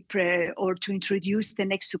or to introduce the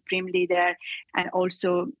next supreme leader, and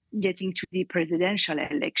also getting to the presidential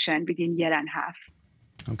election within a year and a half.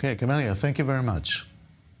 Okay, Camelia, thank you very much.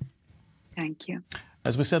 Thank you.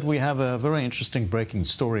 As we said, we have a very interesting breaking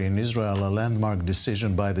story in Israel, a landmark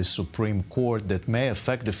decision by the Supreme Court that may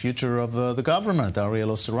affect the future of the government. Ariel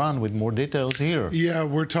Osseran with more details here. Yeah,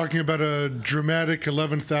 we're talking about a dramatic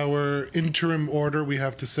 11th hour interim order. We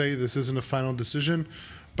have to say this isn't a final decision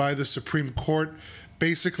by the Supreme Court,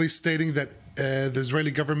 basically stating that the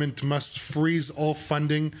Israeli government must freeze all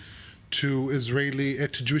funding to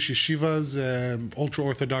Jewish yeshivas,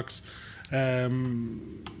 ultra-Orthodox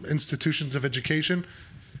institutions of education.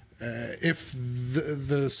 If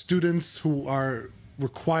the students who are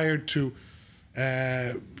required to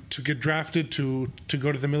get drafted to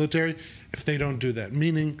go to the military, if they don't do that,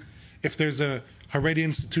 meaning if there's a Haredi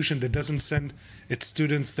institution that doesn't send its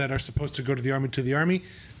students that are supposed to go to the army,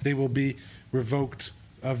 they will be revoked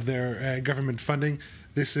of their government funding.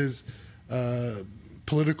 This is a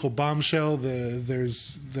political bombshell.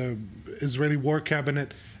 There's the Israeli war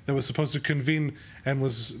cabinet that was supposed to convene and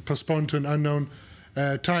was postponed to an unknown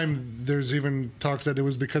time. There's even talks that it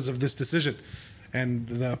was because of this decision and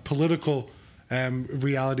the political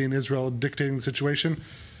reality in Israel dictating the situation.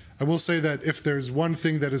 I will say that if there's one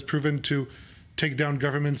thing that is proven to take down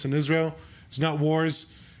governments in Israel, it's not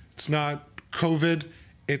wars, it's not COVID,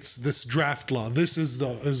 it's this draft law. This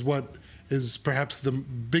is what is perhaps the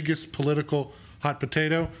biggest political hot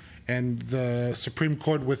potato, and the Supreme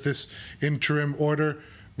Court with this interim order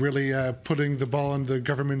really putting the ball in the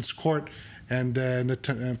government's court, and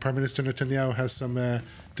Prime Minister Netanyahu has some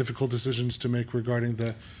difficult decisions to make regarding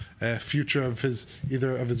the future of his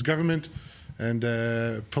government and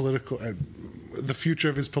the future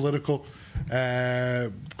of his political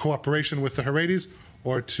cooperation with the Haredis,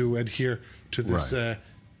 or to adhere to this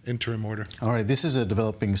interim order. All right, this is a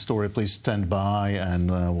developing story. Please stand by, and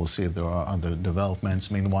we'll see if there are other developments.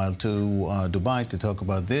 Meanwhile, to Dubai to talk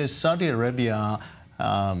about this, Saudi Arabia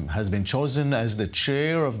has been chosen as the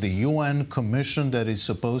chair of the UN commission that is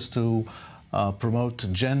supposed to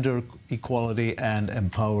promote gender equality and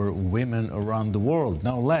empower women around the world,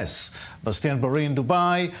 no less. Bastian Barry in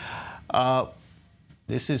Dubai,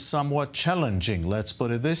 this is somewhat challenging, let's put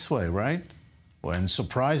it this way, right? And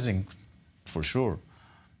surprising, for sure.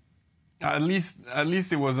 At least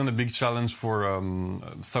it wasn't a big challenge for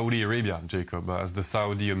Saudi Arabia, Jacob. As the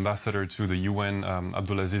Saudi ambassador to the UN,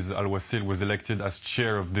 Abdulaziz Al-Wasil was elected as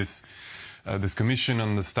chair of this commission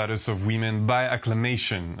on the status of women by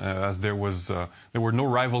acclamation, as there were no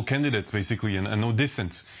rival candidates basically, and no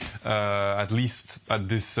dissent, at least at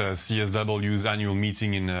this CSW's annual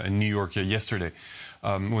meeting in New York yesterday.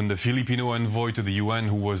 When the Filipino envoy to the UN,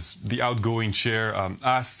 who was the outgoing chair,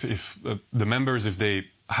 asked if the members if they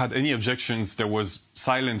had any objections, there was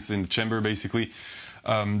silence in the chamber basically.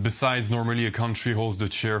 Besides, normally a country holds the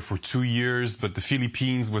chair for 2 years, but the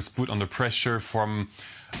Philippines was put under pressure from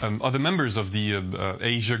other members of the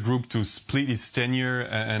Asia group to split its tenure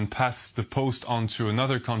and pass the post on to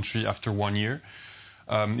another country after 1 year.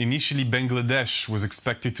 Initially, Bangladesh was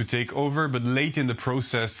expected to take over, but late in the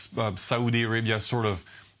process, Saudi Arabia sort of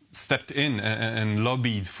stepped in and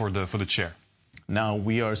lobbied for the chair. Now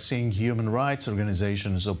we are seeing human rights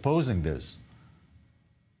organizations opposing this.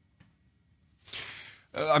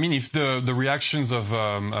 I mean, if the reactions of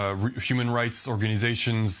human rights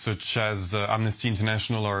organizations such as Amnesty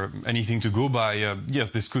International are anything to go by, yes,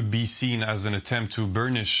 this could be seen as an attempt to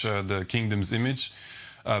burnish the kingdom's image.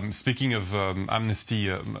 Speaking of Amnesty,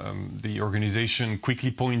 the organization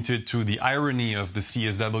quickly pointed to the irony of the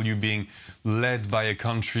CSW being led by a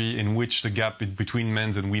country in which the gap between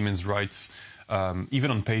men's and women's rights,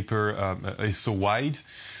 even on paper, is so wide.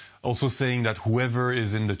 Also saying that whoever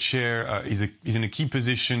is in the chair is in a key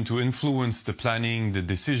position to influence the planning, the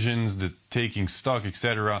decisions, the taking stock,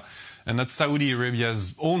 etc. And that Saudi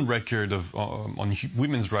Arabia's own record on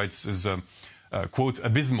women's rights is, quote,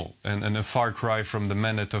 abysmal and a far cry from the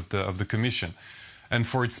mandate of the Commission. And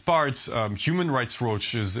for its part, Human Rights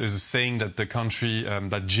Watch is saying that the country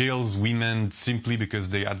that jails women simply because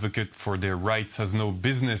they advocate for their rights has no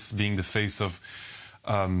business being the face of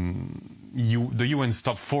the UN's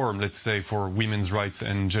top forum, let's say, for women's rights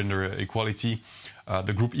and gender equality.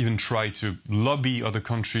 The group even tried to lobby other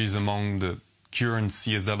countries among the current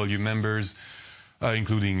CSW members,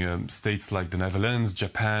 including states like the Netherlands,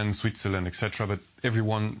 Japan, Switzerland, etc. But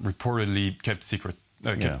everyone reportedly kept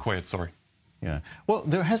quiet. Sorry. Yeah. Well,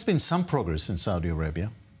 there has been some progress in Saudi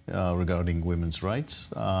Arabia regarding women's rights.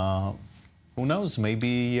 Who knows?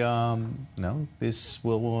 Maybe this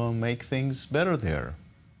will make things better there.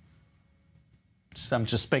 I'm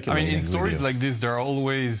just speculating. I mean, in stories like this, there are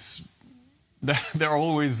always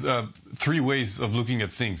three ways of looking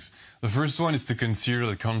at things. The first one is to consider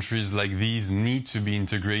that countries like these need to be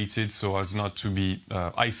integrated so as not to be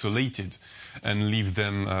isolated, and leave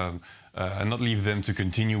them and not leave them to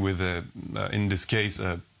continue with in this case,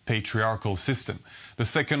 a patriarchal system. The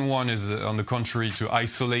second one is, on the contrary, to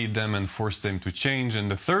isolate them and force them to change. And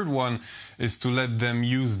the third one is to let them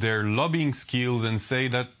use their lobbying skills and say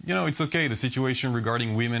that, you know, it's okay, the situation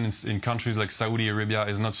regarding women in countries like Saudi Arabia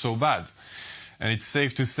is not so bad. And it's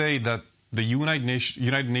safe to say that the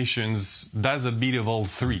United Nations does a bit of all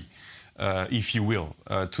three, if you will,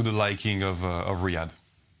 to the liking of Riyadh.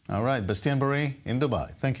 All right, Bastian Barry in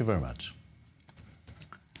Dubai. Thank you very much.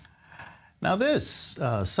 Now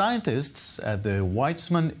scientists at the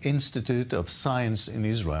Weizmann Institute of Science in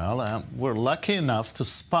Israel were lucky enough to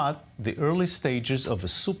spot the early stages of a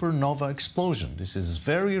supernova explosion. This is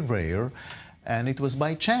very rare, and it was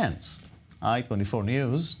by chance. I-24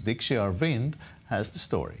 News' Dixie Arvind has the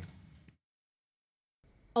story.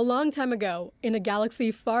 A long time ago, in a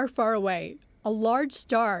galaxy far, far away, a large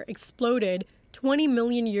star exploded 20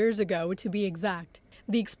 million years ago, to be exact.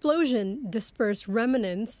 The explosion dispersed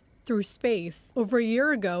remnants through space. Over a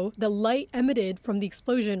year ago, the light emitted from the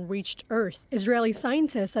explosion reached Earth. Israeli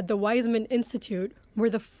scientists at the Weizmann Institute were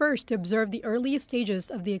the first to observe the earliest stages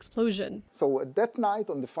of the explosion. So at that night,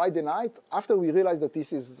 on the Friday night, after we realized that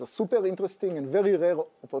this is a super interesting and very rare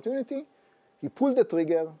opportunity, he pulled the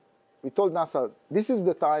trigger. We told NASA, this is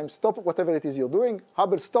the time, stop whatever it is you're doing.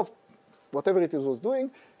 Hubble stopped whatever it was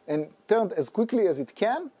doing, and turned as quickly as it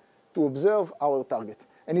can to observe our target.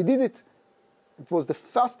 And he did it. It was the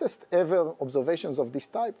fastest ever observations of this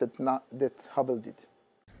type that Hubble did.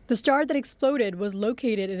 The star that exploded was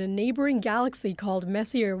located in a neighboring galaxy called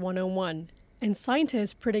Messier 101, and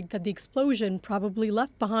scientists predict that the explosion probably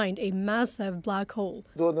left behind a massive black hole.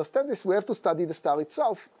 To understand this, we have to study the star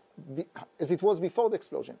itself as it was before the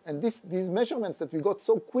explosion. And these measurements that we got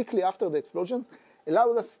so quickly after the explosion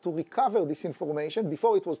allowed us to recover this information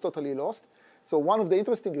before it was totally lost. So one of the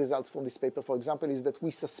interesting results from this paper, for example, is that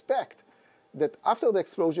we suspect that after the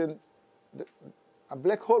explosion, a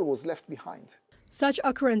black hole was left behind. Such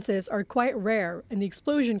occurrences are quite rare, and the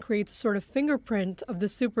explosion creates a sort of fingerprint of the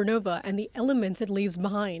supernova and the elements it leaves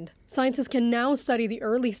behind. Scientists can now study the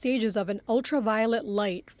early stages of an ultraviolet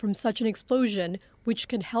light from such an explosion, which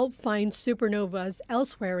could help find supernovas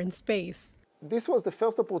elsewhere in space. This was the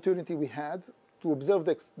first opportunity we had to observe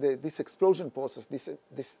this explosion process,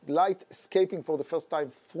 this light escaping for the first time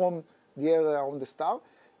from the area around the star,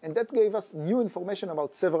 and that gave us new information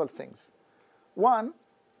about several things. One,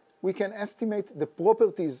 we can estimate the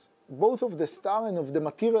properties both of the star and of the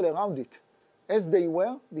material around it as they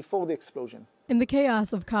were before the explosion. In the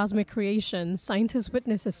chaos of cosmic creation, scientists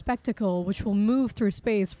witness a spectacle which will move through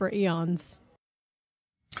space for eons.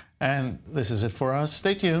 And this is it for us.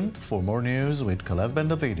 Stay tuned for more news with Kalev Ben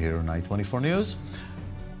David here on I-24 News.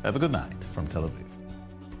 Have a good night from Tel Aviv.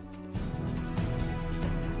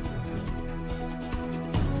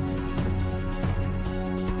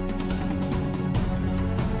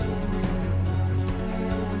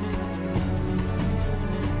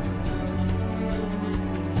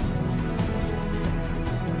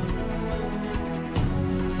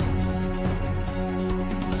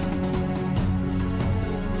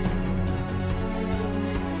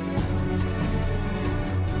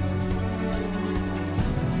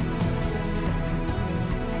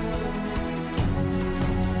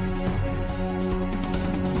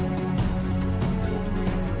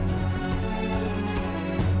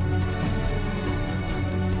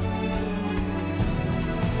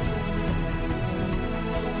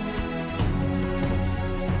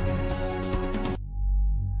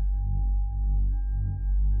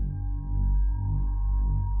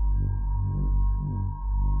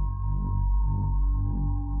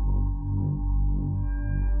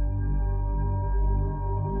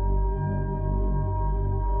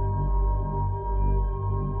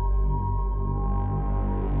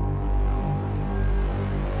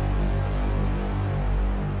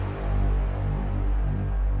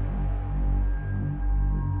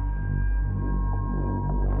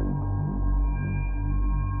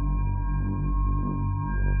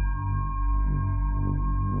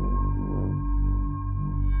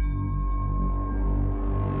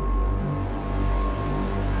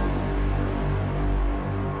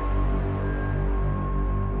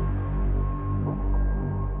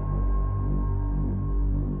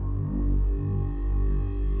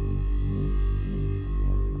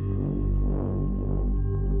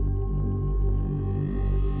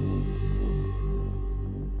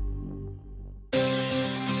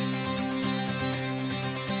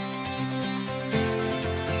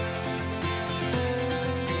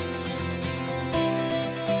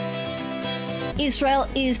 Israel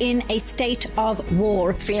is in a state of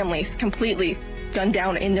war. Families completely gunned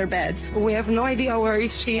down in their beds. We have no idea where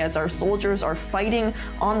is she. As our soldiers are fighting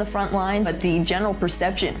on the front lines, but the general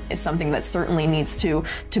perception is something that certainly needs to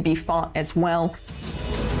be fought as well.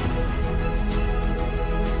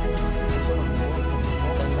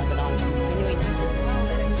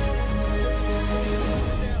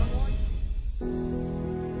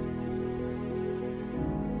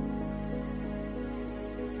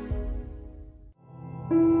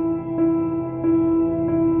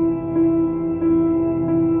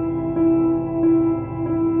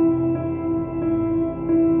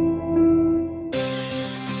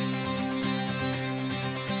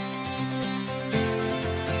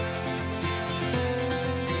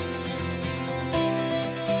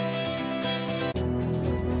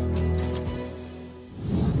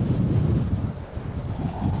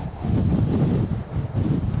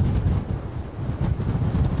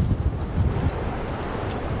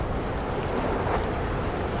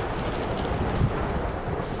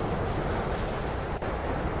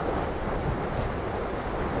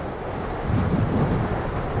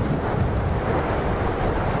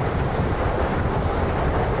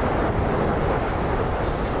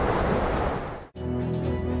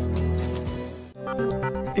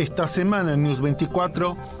 Esta semana en News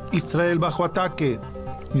 24, Israel bajo ataque.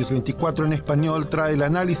 News 24 en español trae el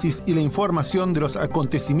análisis y la información de los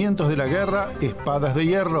acontecimientos de la guerra Espadas de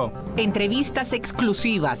Hierro. Entrevistas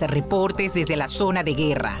exclusivas, reportes desde la zona de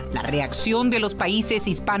guerra, la reacción de los países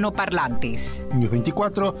hispanoparlantes. News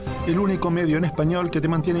 24, el único medio en español que te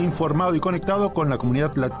mantiene informado y conectado con la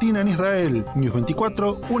comunidad latina en Israel. News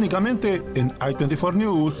 24, únicamente en i24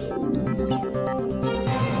 News.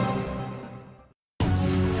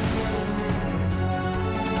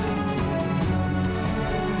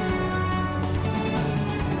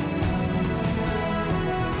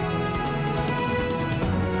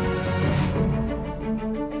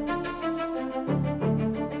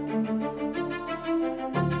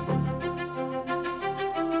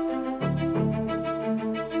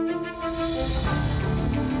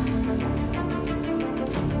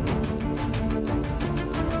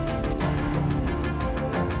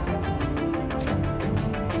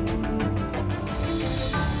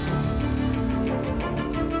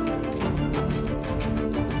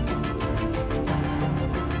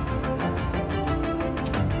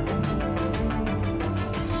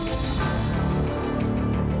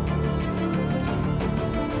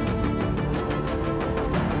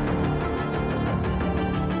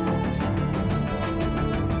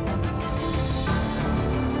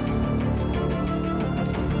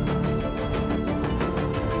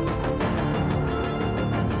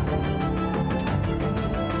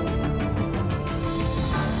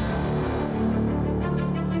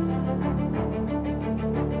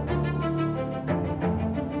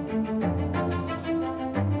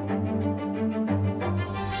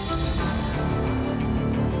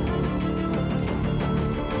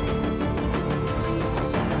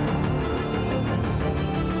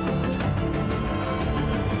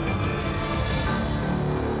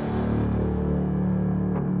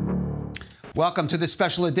 Welcome to this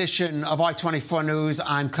special edition of I-24 News.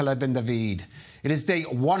 I'm Caleb Ben David. It is day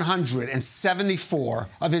 174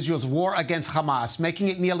 of Israel's war against Hamas, making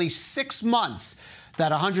it nearly 6 months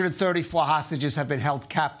that 134 hostages have been held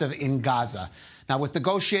captive in Gaza. Now, with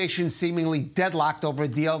negotiations seemingly deadlocked over a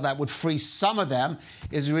deal that would free some of them,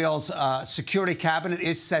 Israel's security cabinet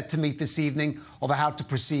is set to meet this evening over how to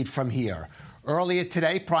proceed from here. Earlier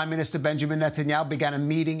today, Prime Minister Benjamin Netanyahu began a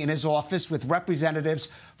meeting in his office with representatives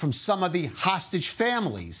from some of the hostage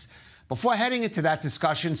families. Before heading into that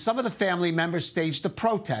discussion, some of the family members staged a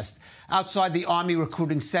protest outside the Army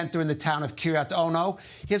Recruiting Center in the town of Kiryat Ono.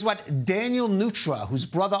 Here's what Daniel Nutra, whose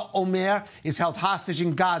brother Omer is held hostage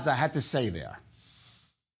in Gaza, had to say there.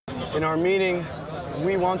 In our meeting,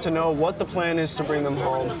 we want to know what the plan is to bring them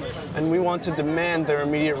home, and we want to demand their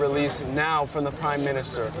immediate release now from the Prime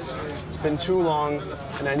Minister. It's been too long,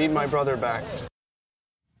 and I need my brother back.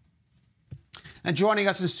 And joining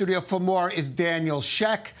us in the studio for more is Daniel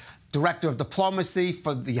Sheck, Director of Diplomacy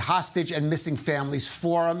for the Hostage and Missing Families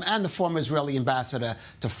Forum and the former Israeli ambassador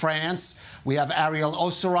to France. We have Ariel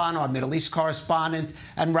Oseran, our Middle East correspondent,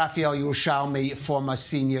 and Raphael Yerushalmi, former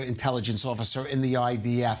senior intelligence officer in the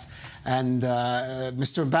IDF. And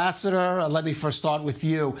Mr. Ambassador, let me first start with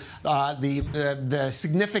you. The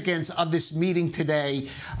significance of this meeting today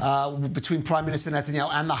between Prime Minister Netanyahu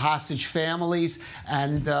and the hostage families,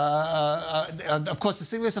 and of course the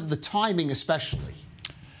significance of the timing especially.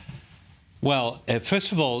 Well,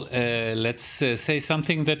 first of all, let's say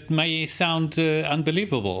something that may sound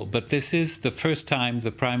unbelievable, but this is the first time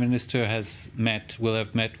the Prime Minister will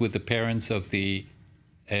have met with the parents of the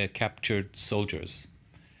captured soldiers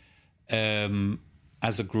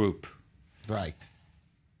as a group. Right.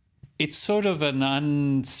 It's sort of an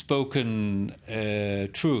unspoken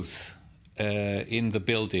truth in the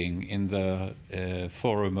building, in the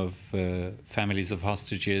Forum of Families of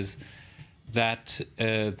Hostages, that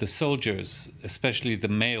the soldiers, especially the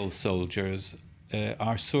male soldiers,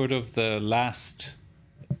 are sort of the last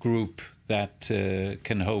group that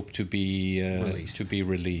can hope to be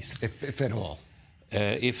released. If at all.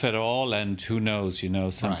 If at all, and who knows,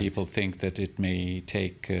 some people think that it may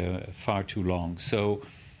take far too long. So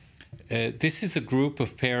this is a group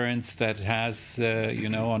of parents that has,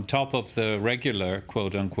 on top of the regular,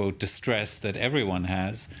 quote-unquote, distress that everyone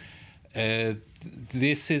has,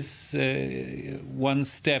 this is one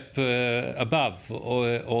step above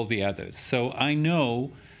all the others. So I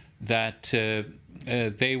know that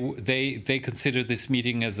they consider this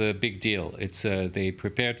meeting as a big deal. It's they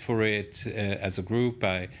prepared for it as a group.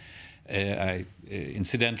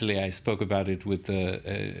 Incidentally, I spoke about it with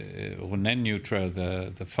Ronen Nutra,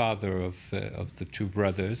 the father of the two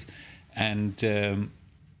brothers, and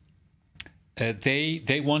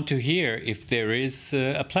they want to hear if there is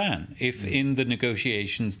a plan, if in the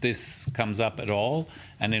negotiations this comes up at all,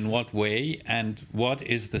 and in what way, and what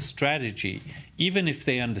is the strategy, even if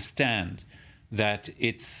they understand that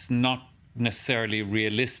it's not necessarily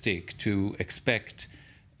realistic to expect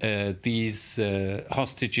these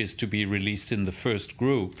hostages to be released in the first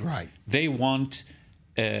group. Right. They want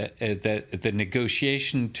the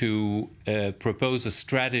negotiation to propose a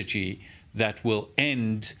strategy that will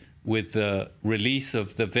end with the release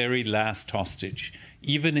of the very last hostage,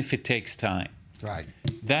 even if it takes time. Right.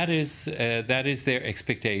 That is their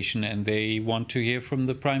expectation, and they want to hear from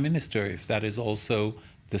the Prime Minister if that is also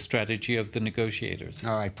the strategy of the negotiators.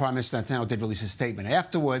 All right. Prime Minister Netanyahu did release a statement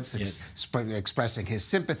afterwards, Yes. expressing his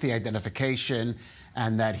sympathy, identification,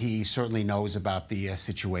 and that he certainly knows about the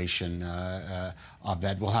situation of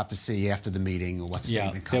that. We'll have to see after the meeting what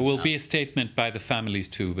statement comes there will out. be a statement by the families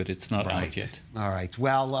too, but it's not out yet. All right.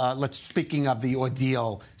 Well, speaking of the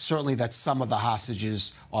ordeal, certainly that some of the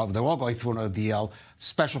hostages, they're all going through an ordeal.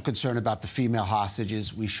 Special concern about the female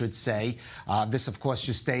hostages, we should say. This, of course,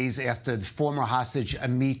 just days after the former hostage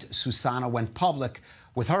Amit Susana went public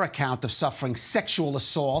with her account of suffering sexual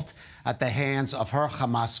assault at the hands of her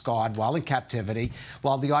Hamas guard while in captivity,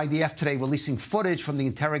 while the IDF today releasing footage from the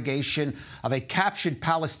interrogation of a captured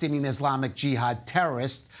Palestinian Islamic Jihad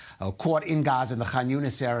terrorist caught in Gaza in the Khan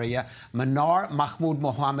Yunis area, Manar Mahmoud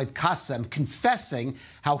Mohammed Qassem, confessing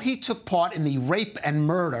how he took part in the rape and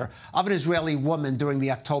murder of an Israeli woman during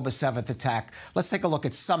the October 7th attack. Let's take a look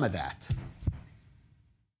at some of that.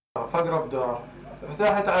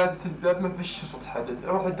 فتحت عادة الباب ما فيش صوت حد،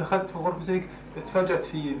 رحت دخلت في غرفتي اتفاجأت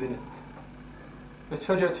في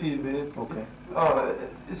بنت. اوكي.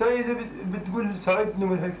 زي اذا بتقول ساعدني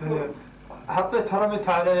من هيك هنا. حطيتها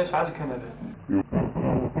رميتها على على الكنبة.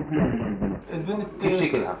 البنت كيف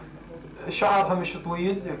شكلها؟ شعرها مش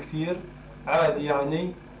طويل كثير، عادي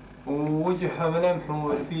يعني، ووجهها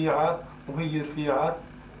ملامحه رفيعة وهي رفيعة،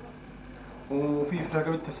 وفي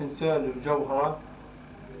رقبتها سنسال وجوهرة.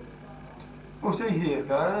 وزي هيك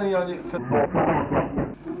يعني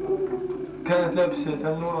كانت لابسة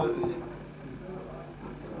تنورة.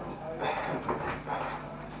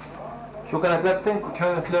 شو كانت لابسة؟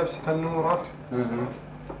 كانت لابسة تنورة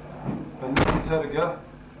زرقاء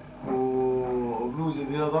وبلوزة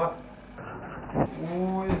بيضاء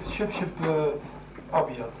وشبشب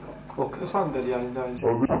أبيض. صندل يعني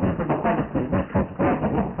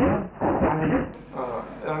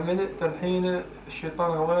عملت الحين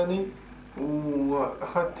الشيطان غواني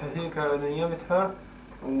واخذتها هيك نيمتها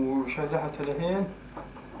وشلحتها لهين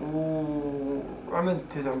وعملت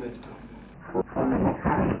اللي عملته.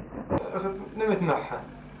 نمت معها.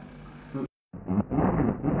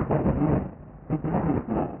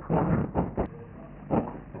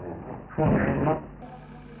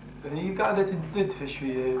 هي قاعدة تدفش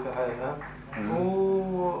في حالها،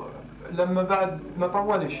 ولما بعد ما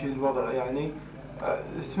طولش الوضع يعني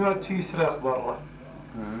سمعت في صراخ برا.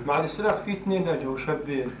 مع الصراخ في اثنين اجوا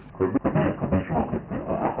شابين.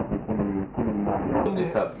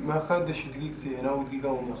 ما خدش دقيقتين او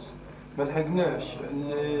دقيقة ونص، ما لحقناش.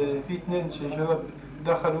 في اثنين شباب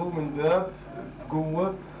دخلوا من الباب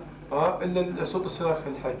بقوة، الا صوت الصراخ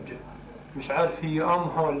الحجة. مش عارف هي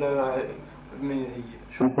امها ولا مين هي.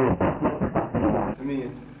 شو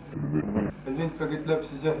مين؟ البنت فقلت لابس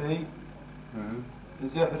زهري.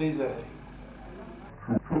 زهري.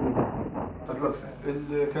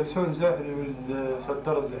 الكلسون زهري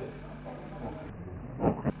والصدر زهري.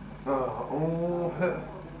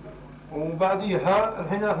 وبعديها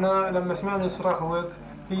الحين احنا لما سمعنا الصراخ هيك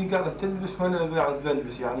هي قاعدة تلبس وانا قاعد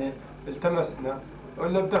بلبس يعني التمسنا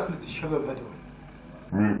ولا بدخلت الشباب هذول.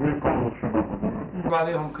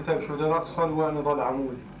 عليهم كتاب شهداء الاطفال وانا ضل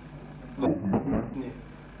عمودي.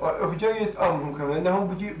 وجاية امهم كمان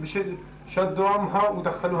انهم شدوا امها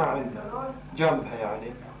ودخلوها عندها جنبها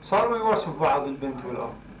يعني. صاروا يوصفوا بعض البنت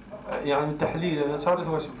والأم يعني تحليل أنا صارت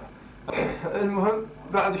يوصفها. المهم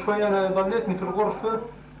بعد شوي أنا ضليتني في الغرفة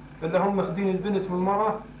اللي هم ماخذين البنت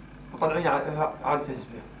والمرأة وطلعين على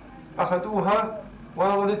الحزبة. أخذوها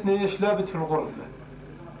وأنا ضليتني إيش لابت في الغرفة.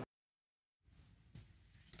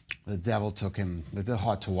 The devil took him. It's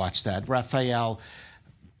hard to watch that. Raphael,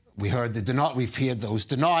 we've heard those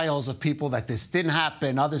denials of people that this didn't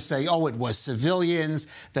happen. Others say, oh, it was civilians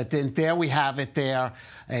that didn't. There we have it there.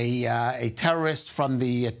 A terrorist from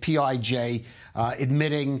the PIJ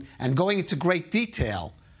admitting and going into great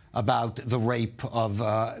detail about the rape of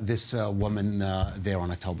this woman there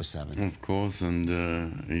on October 7th. Of course, and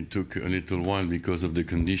it took a little while because of the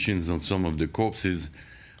conditions of some of the corpses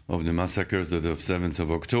of the massacres of 7th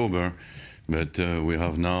of October. But we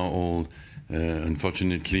have now all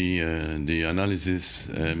unfortunately, the analysis,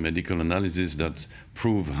 medical analysis that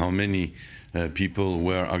prove how many people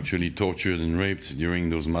were actually tortured and raped during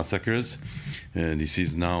those massacres. This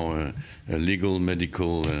is now a legal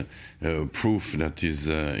medical proof that is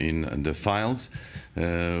in the files.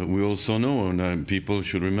 We also know, and people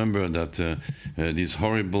should remember, that this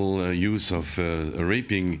horrible use of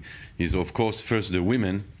raping is, of course, first the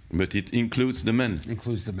women, but it includes the men.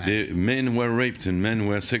 Includes the men. The men were raped and men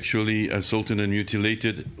were sexually assaulted and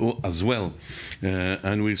mutilated as well.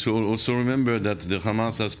 And we should also remember that the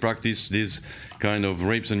Hamas has practiced this kind of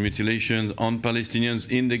rapes and mutilations on Palestinians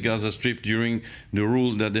in the Gaza Strip during the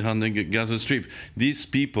rule that they had in the Gaza Strip. These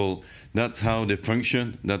people, that's how they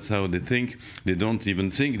function, that's how they think. They don't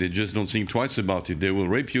even think, they just don't think twice about it. They will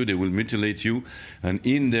rape you, they will mutilate you, and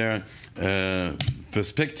in their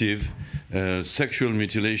perspective, sexual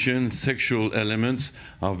mutilation, sexual elements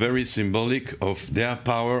are very symbolic of their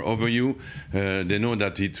power over you. They know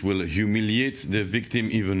that it will humiliate the victim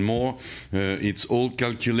even more. It's all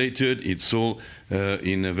calculated, it's all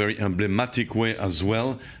in a very emblematic way, as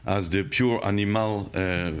well as the pure animal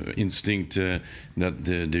instinct that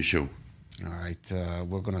they show. All right,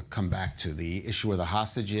 we're going to come back to the issue of the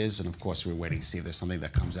hostages, and of course we're waiting to see if there's something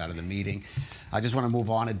that comes out of the meeting. I just want to move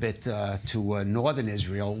on a bit to northern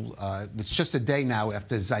Israel. It's just a day now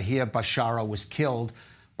after Zahir Bashara was killed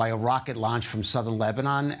by a rocket launch from southern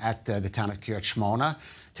Lebanon at the town of Kiryat Shmona.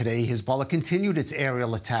 Today, Hezbollah continued its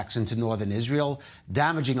aerial attacks into northern Israel,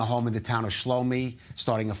 damaging a home in the town of Shlomi,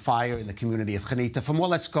 starting a fire in the community of Chanita. For more,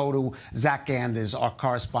 let's go to Zach Ganders, our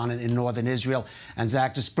correspondent in northern Israel. And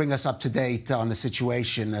Zach, just bring us up to date on the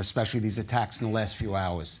situation, especially these attacks in the last few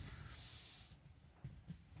hours.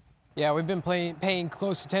 Yeah, we've been paying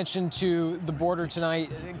close attention to the border tonight,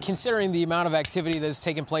 considering the amount of activity that has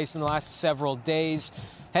taken place in the last several days.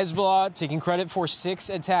 Hezbollah taking credit for 6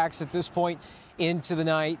 attacks at this point into the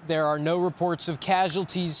night. There are no reports of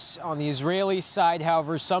casualties on the Israeli side.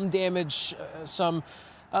 However, some damage, some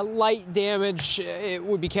light damage, it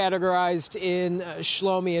would be categorized in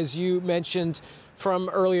Shlomi, as you mentioned, from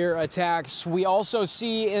earlier attacks. We also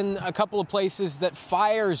see in a couple of places that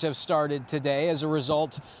fires have started today as a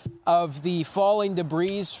result of the falling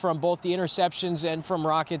debris from both the interceptions and from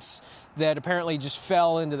rockets that apparently just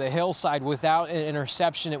fell into the hillside without an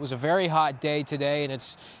interception. It was a very hot day today, and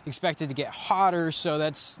it's expected to get hotter, so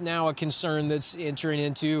that's now a concern that's entering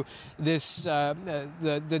into this,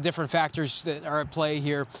 the different factors that are at play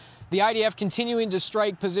here. The IDF continuing to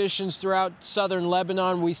strike positions throughout southern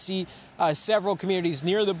Lebanon. We see several communities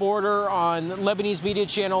near the border on Lebanese media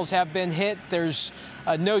channels have been hit. There's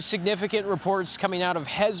no significant reports coming out of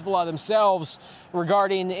Hezbollah themselves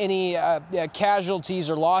regarding any casualties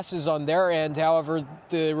or losses on their end. However,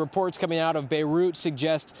 the reports coming out of Beirut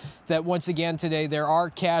suggest that once again today there are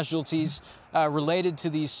casualties related to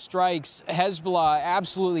these strikes. Hezbollah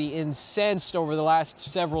absolutely incensed over the last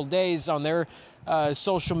several days on their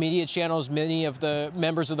social media channels. Many of the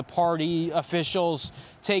members of the party, officials,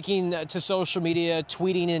 taking to social media,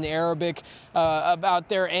 tweeting in Arabic about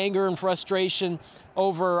their anger and frustration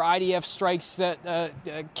over IDF strikes that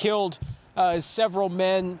killed several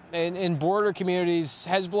men in border communities.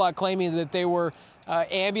 Hezbollah claiming that they were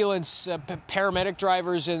ambulance paramedic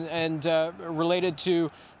drivers and related to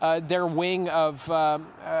their wing of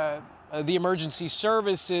the emergency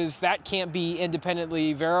services. That can't be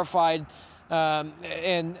independently verified.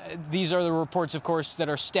 And these are the reports, of course, that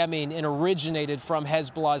are stemming and originated from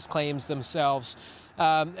Hezbollah's claims themselves.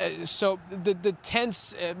 So the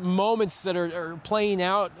tense moments that are playing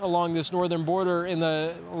out along this northern border in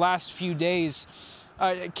the last few days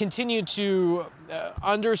continue to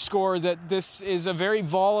underscore that this is a very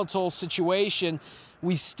volatile situation.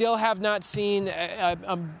 We still have not seen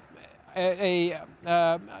a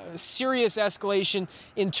serious escalation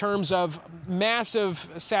in terms of massive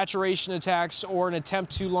saturation attacks or an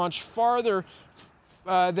attempt to launch farther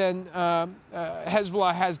than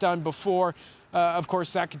Hezbollah has done before. Of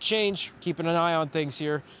course, that could change. Keeping an eye on things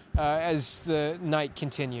here as the night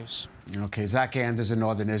continues. Okay, Zach Anders in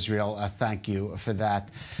northern Israel, thank you for that.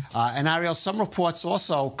 And Ariel, some reports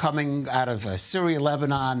also coming out of Syria,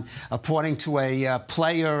 Lebanon, pointing to a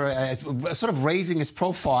player sort of raising his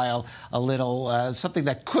profile a little, something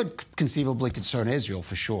that could conceivably concern Israel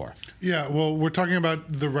for sure. Yeah, well, we're talking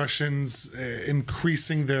about the Russians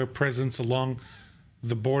increasing their presence along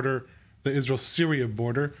the border, the Israel-Syria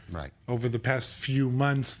border. Right. Over the past few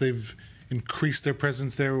months, they've increased their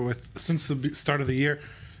presence there. Since the start of the year,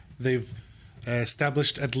 they've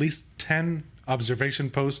established at least 10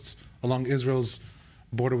 observation posts along Israel's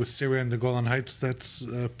border with Syria and the Golan Heights. That's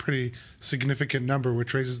a pretty significant number,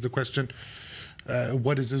 which raises the question,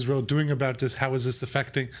 what is Israel doing about this? How is this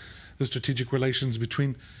affecting the strategic relations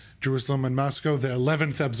between Jerusalem and Moscow? The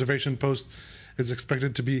 11th observation post is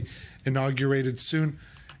expected to be inaugurated soon,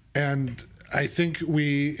 and I think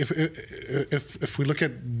if we look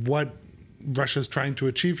at what Russia's trying to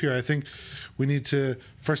achieve here, I think we need to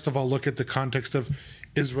first of all look at the context of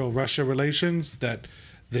Israel-Russia relations, that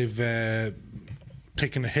they've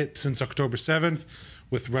taken a hit since October 7th,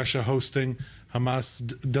 with Russia hosting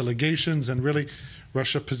Hamas delegations and really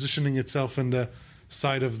Russia positioning itself in the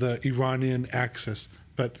side of the Iranian axis.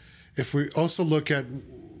 But if we also look at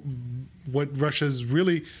what Russia's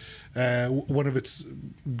really one of its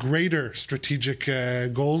greater strategic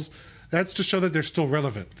goals, that's to show that they're still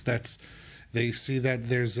relevant. They see that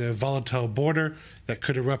there's a volatile border that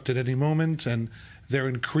could erupt at any moment, and their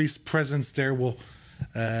increased presence there will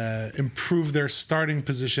improve their starting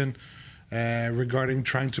position regarding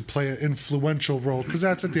trying to play an influential role, because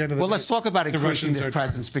that's at the end of the day. Well, let's talk about increasing their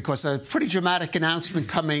presence, because a pretty dramatic announcement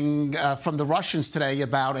coming from the Russians today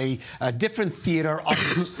about a different theater of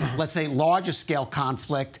this, let's say, larger scale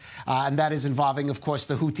conflict, and that is involving, of course,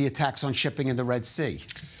 the Houthi attacks on shipping in the Red Sea.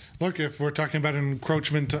 Look, if we're talking about an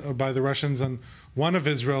encroachment by the Russians on one of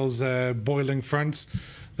Israel's boiling fronts,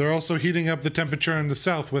 they're also heating up the temperature in the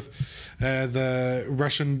south, with the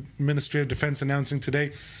Russian Ministry of Defense announcing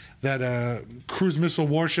today that a cruise missile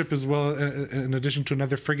warship, as well, in addition to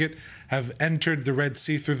another frigate, have entered the Red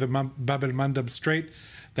Sea through the Bab el-Mandab Strait.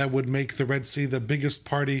 That would make the Red Sea the biggest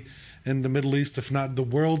party in the Middle East, if not the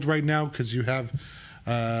world right now, because you have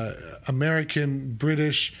American,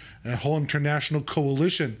 British, a whole international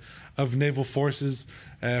coalition of naval forces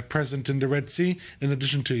present in the Red Sea, in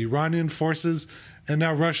addition to Iranian forces and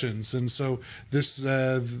now Russians. And so this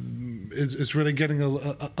is really getting a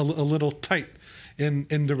little tight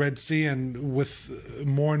in the Red Sea, and with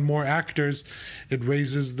more and more actors, it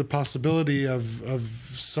raises the possibility of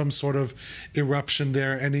some sort of eruption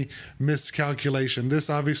there, any miscalculation. This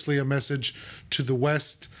obviously a message to the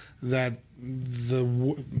West that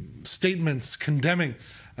the statements condemning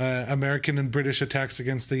American and British attacks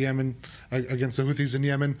against the Houthis in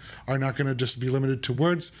Yemen are not going to just be limited to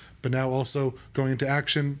words, but now also going into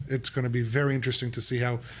action. It's going to be very interesting to see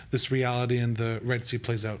how this reality in the Red Sea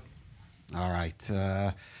plays out. All right.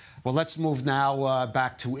 Well, let's move now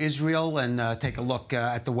back to Israel and take a look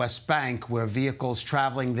at the West Bank, where vehicles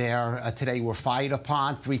traveling there today were fired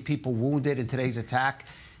upon. 3 people wounded in today's attack,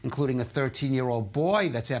 including a 13-year-old boy.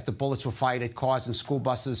 That's after bullets were fired at cars and school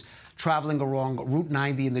buses traveling along Route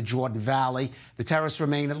 90 in the Jordan Valley. The terrorists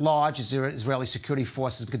remain at large as Israeli security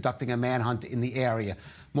forces conducting a manhunt in the area.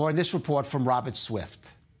 More in this report from Robert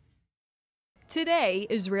Swift. Today,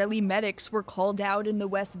 Israeli medics were called out in the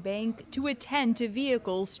West Bank to attend to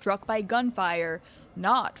vehicles struck by gunfire,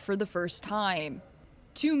 not for the first time.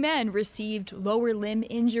 2 men received lower limb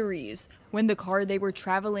injuries when the car they were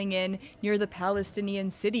traveling in near the Palestinian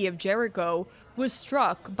city of Jericho was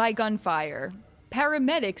struck by gunfire.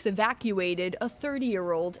 Paramedics evacuated a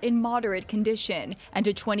 30-year-old in moderate condition and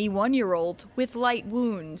a 21-year-old with light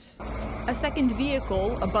wounds. A second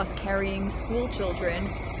vehicle, a bus carrying school children,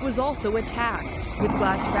 was also attacked, with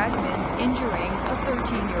glass fragments injuring a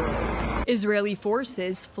 13-year-old. Israeli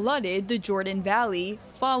forces flooded the Jordan Valley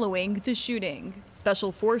following the shooting,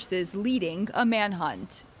 special forces leading a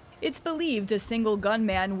manhunt. It's believed a single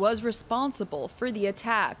gunman was responsible for the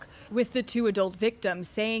attack, with the 2 adult victims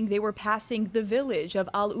saying they were passing the village of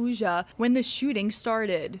Al-Uja when the shooting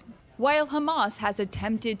started. While Hamas has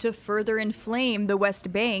attempted to further inflame the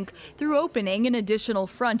West Bank through opening an additional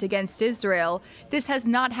front against Israel, this has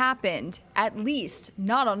not happened, at least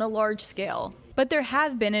not on a large scale. But there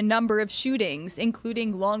have been a number of shootings,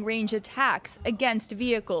 including long-range attacks against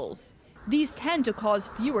vehicles. These tend to cause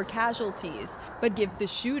fewer casualties, but give the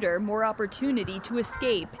shooter more opportunity to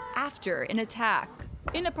escape after an attack.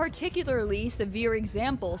 In a particularly severe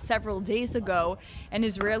example, several days ago, an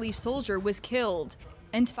Israeli soldier was killed,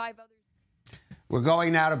 and 5 others. We're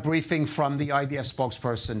going now to briefing from the IDF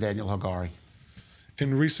spokesperson, Daniel Hagari.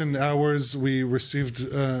 In recent hours, we received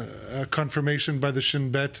a confirmation by the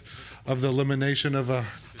Shin Bet of the elimination of a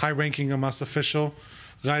high-ranking Hamas official,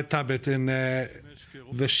 Rai Tabet, in the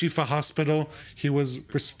Shifa hospital. He was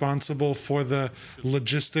responsible for the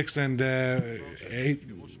logistics and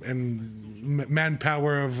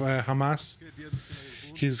manpower of Hamas.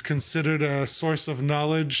 He's considered a source of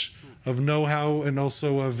knowledge, of know-how, and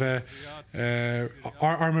also of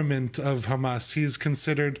armament of Hamas. He's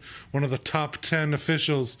considered one of the top 10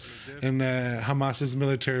 officials in Hamas's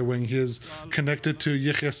military wing. He is connected to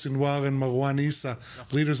Yahya Sinwar and Marwan Issa,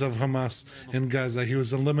 leaders of Hamas in Gaza. He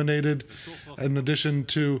was eliminated in addition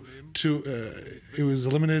to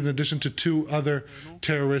two other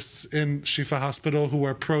terrorists in Shifa Hospital who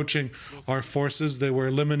were approaching our forces. They were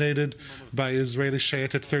eliminated by Israeli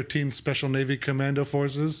Shayetet 13 Special Navy Commando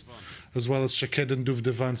Forces, as well as Shaked and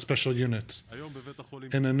Duvdevan special units.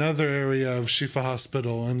 In another area of Shifa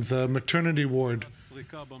Hospital, in the maternity ward,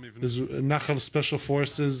 there's Nachal special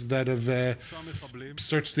forces that have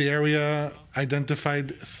searched the area,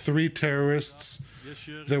 identified 3 terrorists.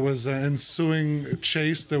 There was an ensuing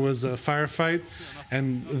chase, there was a firefight,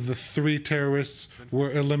 and the 3 terrorists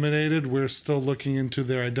were eliminated. We're still looking into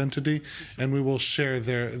their identity, and we will share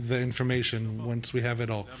the information once we have it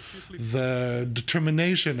all. The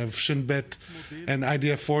determination of Shin Bet and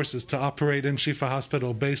IDF forces to operate in Shifa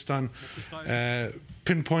Hospital based on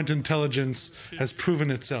pinpoint intelligence has proven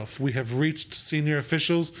itself. We have reached senior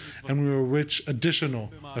officials, and we will reach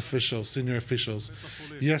additional senior officials.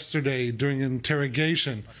 Yesterday, during an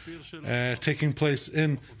interrogation taking place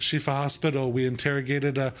in Shifa Hospital, we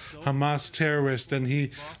interrogated a Hamas terrorist, and he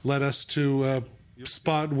led us to a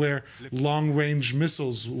spot where long-range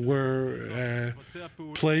missiles were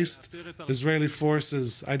placed. Israeli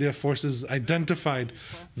forces, IDF forces, identified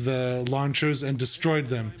the launchers and destroyed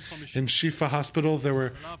them. In Shifa Hospital, there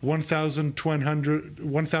were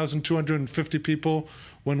 1,250 people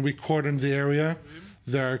when we cordoned the area.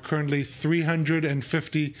 There are currently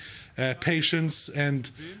 350 patients and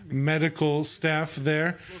medical staff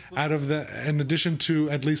there, in addition to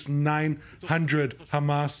at least 900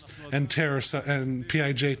 Hamas and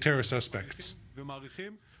PIJ terror suspects.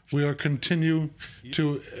 We will continue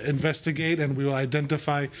to investigate, and we will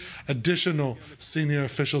identify additional senior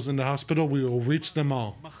officials in the hospital. We will reach them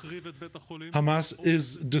all. Hamas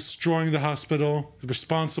is destroying the hospital,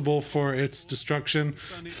 responsible for its destruction,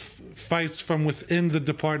 fights from within the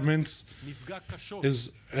departments,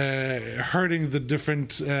 is hurting the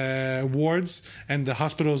different wards, and the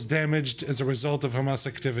hospital is damaged as a result of Hamas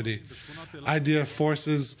activity. IDF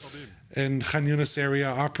forces in Khan Yunis area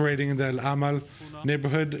operating in the Al Amal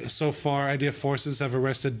neighborhood. So far, IDF forces have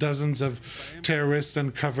arrested dozens of terrorists,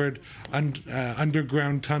 uncovered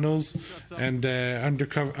underground tunnels, and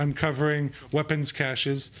uncovering weapons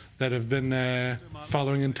caches that have been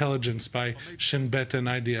following intelligence by Shin Bet and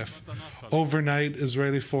IDF. Overnight,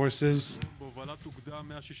 Israeli forces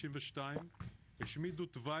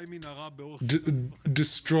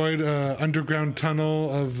destroyed an underground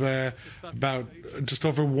tunnel of about just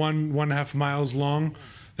over 1.5 miles long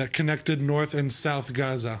that connected North and South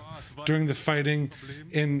Gaza. During the fighting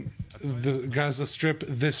in the Gaza Strip,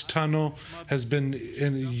 this tunnel has been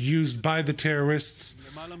used by the terrorists,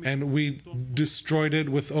 and we destroyed it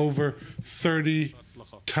with over 30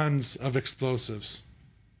 tons of explosives.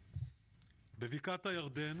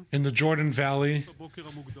 In the Jordan Valley,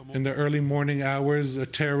 in the early morning hours, a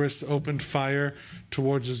terrorist opened fire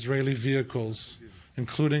towards Israeli vehicles,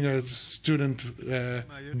 including a student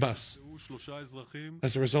bus.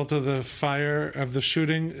 As a result of the fire of the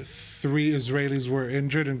shooting, 3 Israelis were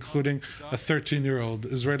injured, including a 13-year-old.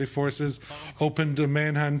 Israeli forces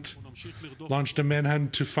launched a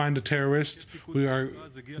manhunt to find a terrorist. We are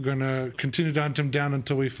going to continue to hunt him down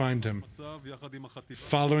until we find him.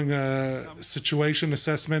 Following a situation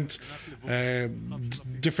assessment,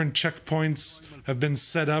 different checkpoints have been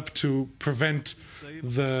set up to prevent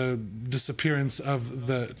the disappearance of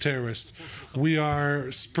the terrorist. We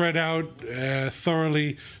are spread out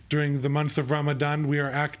thoroughly during the month of Ramadan. We are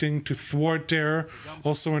acting to thwart terror,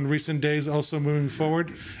 also in recent days, also moving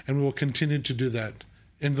forward, and we will continue to do that.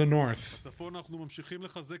 In the north,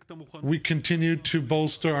 we continue to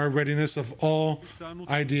bolster our readiness of all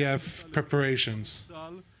IDF preparations.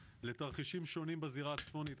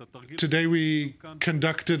 Today we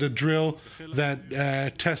conducted a drill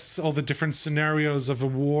that tests all the different scenarios of a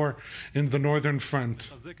war in the northern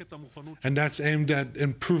front, and that's aimed at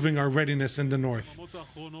improving our readiness in the north.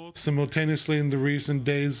 Simultaneously, in the recent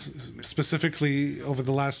days, specifically over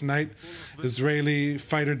the last night, Israeli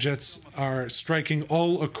fighter jets are striking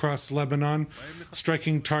all across Lebanon,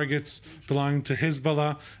 striking targets belonging to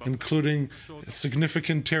Hezbollah, including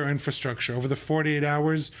significant terror infrastructure. Over the 48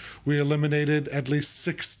 hours, we eliminated at least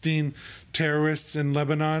 16 terrorists in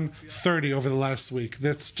Lebanon, 30 over the last week.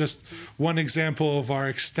 That's just one example of our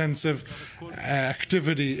extensive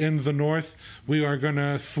activity in the north. We are going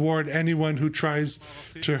to thwart anyone who tries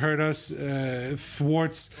to hurt us,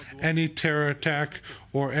 thwarts any terror attack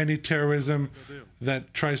or any terrorism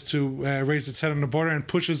that tries to raise its head on the border and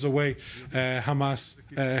pushes away Hamas,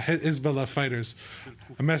 Hezbollah fighters.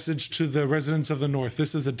 A message to the residents of the north: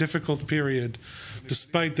 this is a difficult period.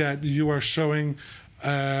 Despite that, you are showing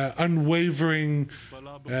unwavering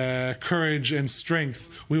courage and strength.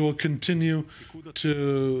 We will continue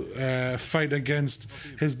to fight against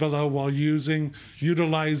Hezbollah while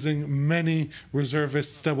utilizing many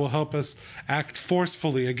reservists that will help us act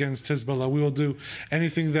forcefully against Hezbollah. We will do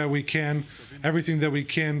anything that we can, everything that we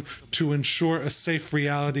can, to ensure a safe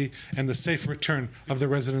reality and a safe return of the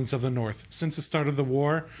residents of the north. Since the start of the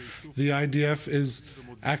war, the IDF is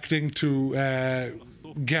acting to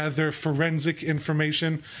gather forensic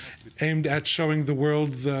information aimed at showing the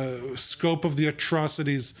world the scope of the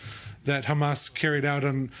atrocities that Hamas carried out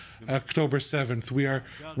on October 7th. We are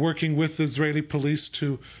working with the Israeli police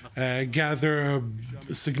to gather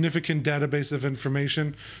a significant database of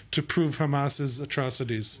information to prove Hamas's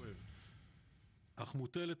atrocities.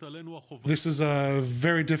 This is a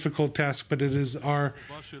very difficult task, but it is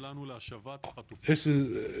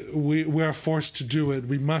we are forced to do it.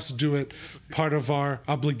 We must do it. Part of our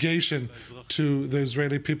obligation to the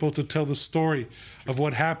Israeli people to tell the story of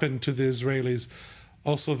what happened to the Israelis,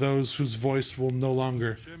 also those whose voice will no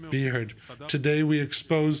longer be heard. Today we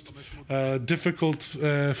exposed difficult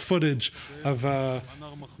footage of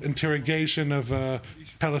interrogation of a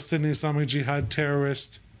Palestinian Islamic Jihad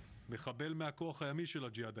terrorist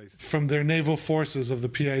from their naval forces of the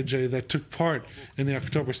PIJ that took part in the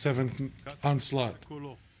October 7th onslaught.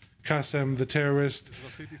 Qasem, the terrorist,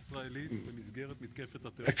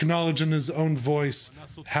 acknowledged in his own voice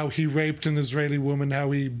how he raped an Israeli woman,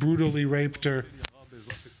 how he brutally raped her,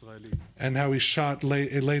 and how he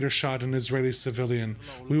later shot an Israeli civilian.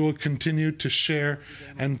 We will continue to share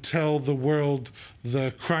and tell the world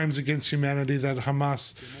the crimes against humanity that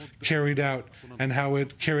Hamas carried out, and how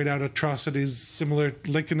it carried out atrocities similar,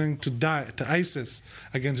 likening to ISIS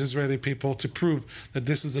against Israeli people, to prove that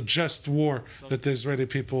this is a just war that the Israeli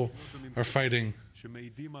people are fighting.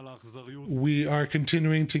 We are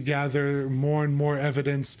continuing to gather more and more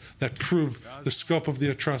evidence that prove the scope of the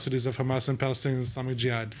atrocities of Hamas and Palestinian Islamic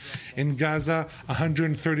Jihad. In Gaza,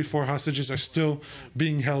 134 hostages are still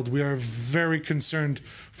being held. We are very concerned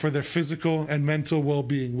for their physical and mental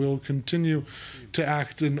well-being. We will continue to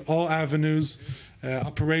act in all avenues,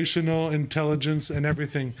 operational, intelligence, and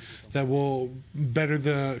everything that will better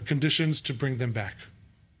the conditions to bring them back.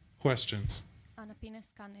 Questions?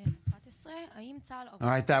 All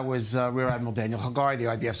right, that was Rear Admiral Daniel Hagari, the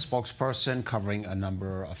IDF spokesperson, covering a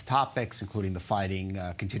number of topics, including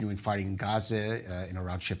the continuing fighting in Gaza, in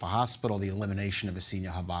around Shifa Hospital, the elimination of a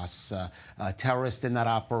senior Hamas terrorist in that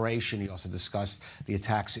operation. He also discussed the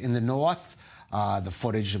attacks in the north, the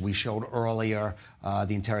footage that we showed earlier,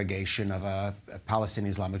 the interrogation of a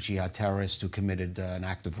Palestinian Islamic Jihad terrorist who committed an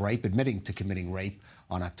act of rape, admitting to committing rape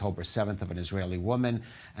on October 7th of an Israeli woman,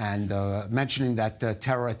 and mentioning that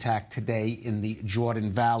terror attack today in the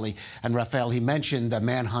Jordan Valley. And Rafael, he mentioned a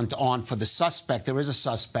manhunt on for the suspect. There is a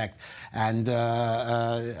suspect, and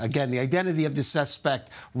again, the identity of the suspect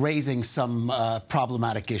raising some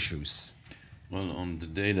problematic issues. Well, on the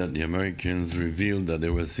day that the Americans revealed that they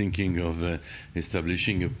were thinking of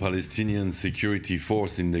establishing a Palestinian security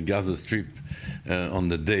force in the Gaza Strip on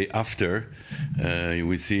the day after,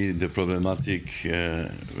 we see the problematic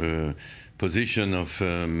position of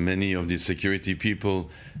many of the security people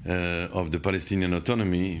of the Palestinian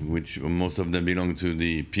Autonomy, which most of them belong to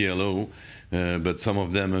the PLO, but some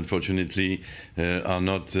of them, unfortunately, are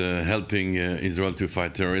not helping Israel to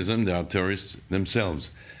fight terrorism. They are terrorists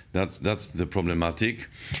themselves. That's the problematic.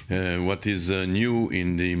 What is new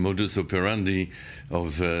in the modus operandi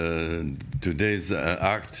of today's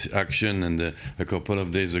action and a couple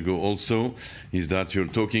of days ago also is that you're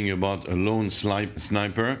talking about a lone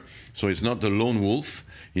sniper. So it's not a lone wolf.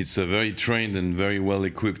 It's a very trained and very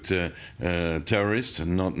well-equipped terrorist,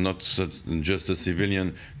 not just a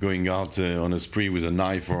civilian going out on a spree with a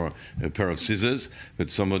knife or a pair of scissors, but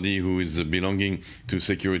somebody who is belonging to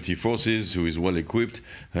security forces, who is well-equipped,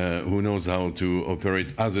 who knows how to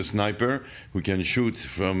operate as a sniper, who can shoot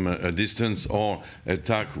from a distance or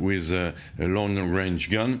attack with a long-range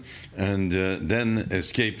gun, and then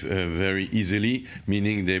escape very easily,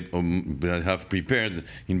 meaning they have prepared,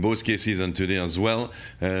 in both cases and today as well,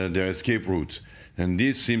 their escape route. And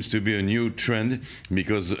this seems to be a new trend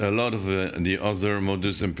because a lot of the other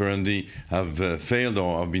modus operandi have failed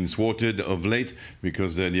or have been thwarted of late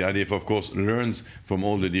because the IDF, of course, learns from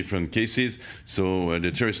all the different cases. So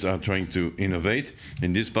the terrorists are trying to innovate.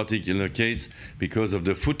 In this particular case, because of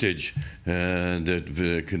the footage,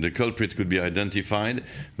 the culprit could be identified,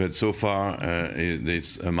 but so far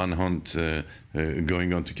it's a manhunt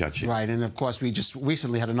going on to catch it. Right, and of course we just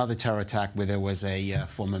recently had another terror attack where there was a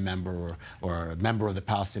former member or a member of the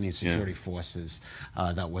Palestinian security forces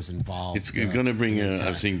that was involved. It's going to bring,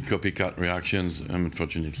 I think, copycat reactions,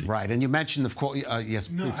 unfortunately. Right, and you mentioned, of course, yes.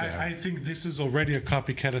 No, I think this is already a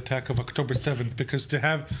copycat attack of October 7th because to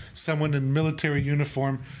have someone in military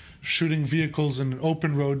uniform shooting vehicles in an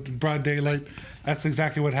open road in broad daylight, that's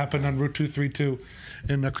exactly what happened on Route 232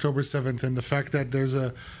 in October 7th. And the fact that there's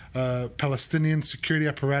a Palestinian security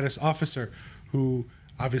apparatus officer who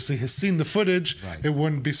obviously has seen the footage, it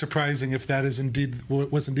wouldn't be surprising if that was indeed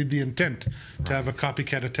the intent, to have a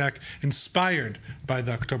copycat attack inspired by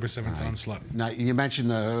the October 7th onslaught. Now, you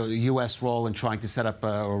mentioned the U.S. role in trying to set up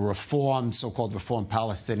a reformed, so-called reformed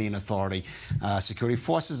Palestinian Authority security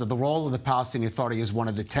forces. The role of the Palestinian Authority is one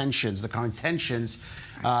of the tensions, the current tensions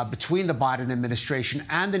between the Biden administration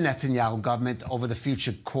and the Netanyahu government over the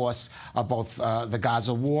future course of both the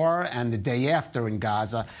Gaza war and the day after in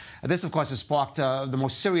Gaza. This, of course, has sparked the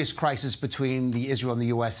most serious crisis between Israel and the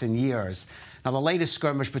U.S. in years. Now, the latest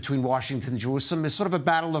skirmish between Washington and Jerusalem is sort of a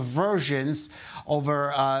battle of versions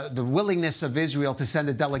over the willingness of Israel to send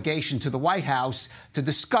a delegation to the White House to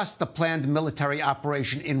discuss the planned military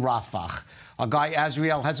operation in Rafah. Our guy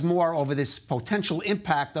Azriel has more over this potential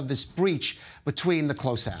impact of this breach between the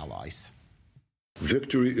close allies.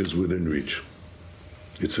 Victory is within reach.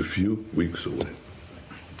 It's a few weeks away.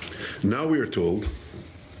 Now we are told,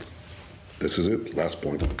 this is it, last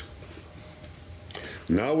point.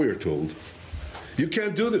 Now we are told, you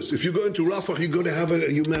can't do this. If you go into Rafah, you're going to have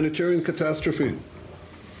a humanitarian catastrophe.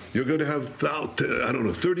 You're going to have,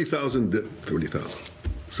 30,000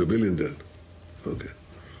 civilian dead. Okay.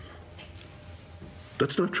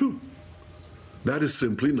 That's not true. That is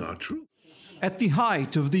simply not true. At the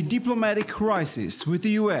height of the diplomatic crisis with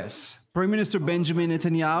the U.S., Prime Minister Benjamin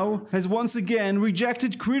Netanyahu has once again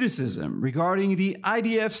rejected criticism regarding the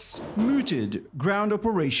IDF's mooted ground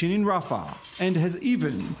operation in Rafah and has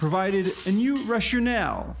even provided a new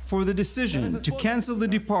rationale for the decision to cancel the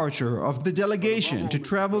departure of the delegation to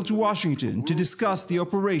travel to Washington to discuss the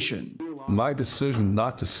operation. My decision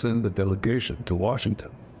not to send the delegation to Washington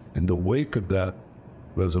in the wake of that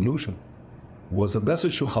resolution was a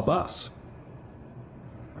message to Hamas.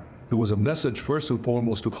 It was a message first and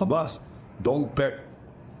foremost to Hamas. Don't bet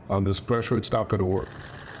on this pressure, it's not going to work.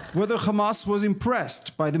 Whether Hamas was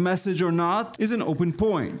impressed by the message or not is an open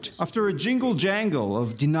point. After a jingle-jangle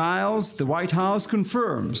of denials, the White House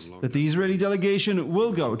confirms that the Israeli delegation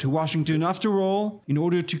will go to Washington after all in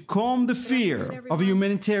order to calm the fear of a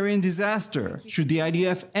humanitarian disaster should the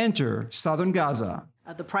IDF enter southern Gaza.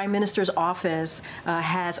 The Prime Minister's office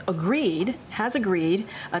has agreed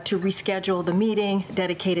to reschedule the meeting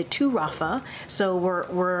dedicated to Rafah. So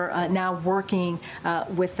we're now working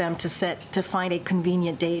with them to find a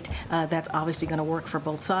convenient date that's obviously going to work for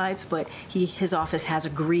both sides. But his office has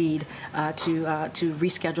agreed to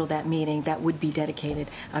reschedule that meeting that would be dedicated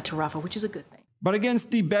to Rafah, which is a good thing. But against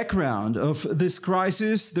the background of this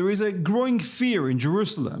crisis, there is a growing fear in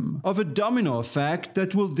Jerusalem of a domino effect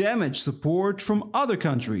that will damage support from other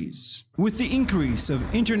countries. With the increase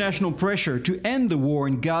of international pressure to end the war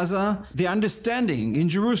in Gaza, the understanding in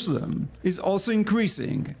Jerusalem is also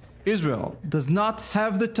increasing. Israel does not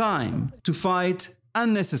have the time to fight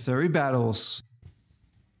unnecessary battles.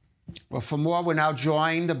 Well, for more, we're now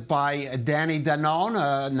joined by Danny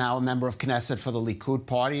Danon, now a member of Knesset for the Likud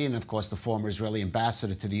party, and of course the former Israeli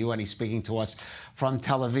ambassador to the UN. He's speaking to us from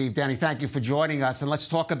Tel Aviv. Danny, thank you for joining us. And let's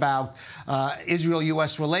talk about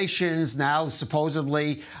Israel-U.S. relations. Now,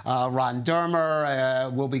 supposedly, Ron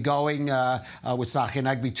Dermer will be going with Tzachi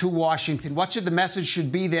Nagbi to Washington. What should the message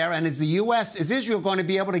should be there? And is Israel going to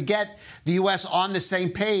be able to get the U.S. on the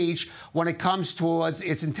same page when it comes towards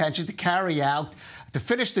its intention to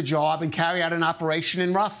finish the job and carry out an operation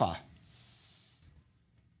in Rafah?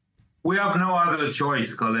 We have no other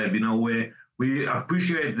choice, Caleb. We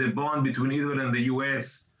appreciate the bond between Israel and the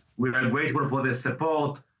U.S. We are grateful for the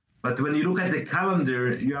support. But when you look at the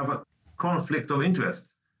calendar, you have a conflict of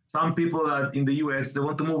interests. Some people in the U.S., they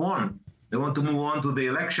want to move on. They want to move on to the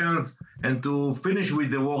elections and to finish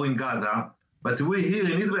with the war in Gaza. But we here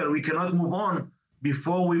in Israel, we cannot move on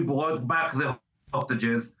before we brought back the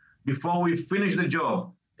hostages, before we finish the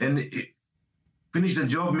job. And finish the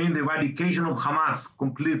job means the eradication of Hamas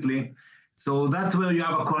completely. So that's where you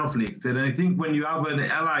have a conflict. And I think when you have an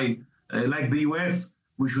ally like the US,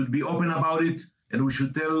 we should be open about it, and we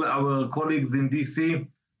should tell our colleagues in DC,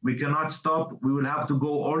 we cannot stop. We will have to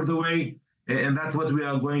go all the way, and that's what we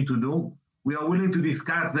are going to do. We are willing to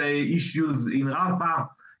discuss the issues in Rafah,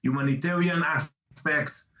 humanitarian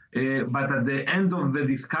aspects, but at the end of the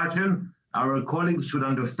discussion, our colleagues should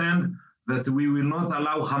understand that we will not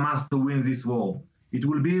allow Hamas to win this war. It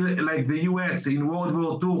will be like the US in World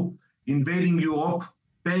War II, invading Europe,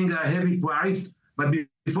 paying a heavy price, but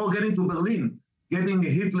before getting to Berlin, getting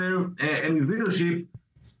Hitler and his leadership,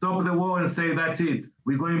 stop the war and say, that's it,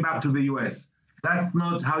 we're going back to the US. That's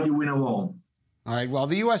not how you win a war. All right. Well,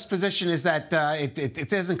 the U.S. position is that it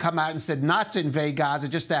doesn't come out and said not to invade Gaza,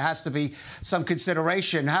 just there has to be some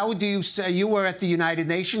consideration. How do you say, you were at the United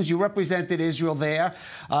Nations, you represented Israel there.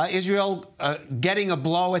 Israel getting a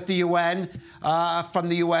blow at the UN from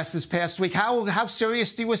the U.S. this past week. How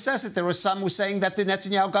serious do you assess it? There are some who are saying that the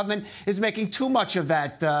Netanyahu government is making too much of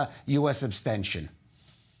that U.S. abstention.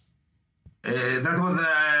 That was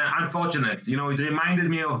unfortunate. You know, it reminded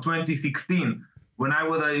me of 2016. When I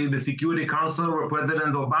was in the Security Council, where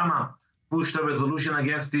President Obama pushed a resolution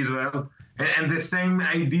against Israel, and the same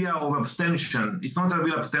idea of abstention. It's not a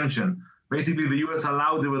real abstention. Basically, the U.S.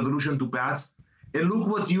 allowed the resolution to pass. And look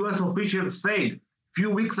what U.S. officials said a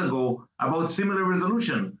few weeks ago about similar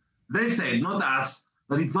resolution. They said, not us,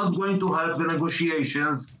 that it's not going to help the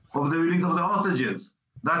negotiations of the release of the hostages.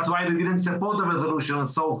 That's why they didn't support the resolution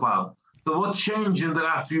so far. So what changed in the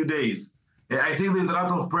last few days? I think there's a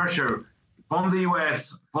lot of pressure from the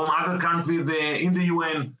U.S., from other countries in the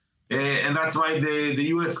UN, and that's why the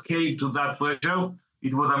U.S. caved to that pressure.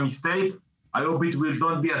 It was a mistake. I hope it will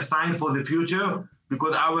not be a sign for the future,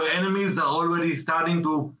 because our enemies are already starting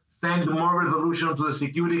to send more resolutions to the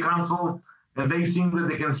Security Council, and they think that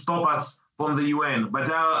they can stop us from the UN. But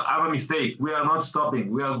they have a mistake. We are not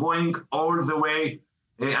stopping. We are going all the way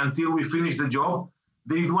until we finish the job.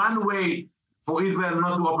 There is one way for Israel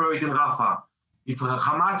not to operate in Rafah. If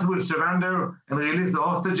Hamas will surrender and release the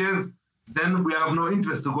hostages, then we have no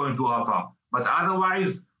interest to go into Rafah. But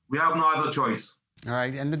otherwise, we have no other choice. All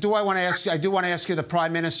right. And I do want to ask you, the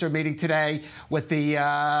Prime Minister meeting today with the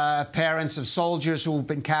parents of soldiers who've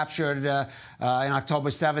been captured in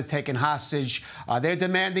October 7th, taken hostage. They're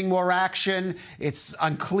demanding more action. It's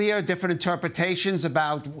unclear, different interpretations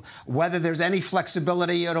about whether there's any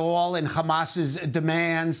flexibility at all in Hamas's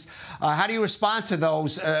demands. How do you respond to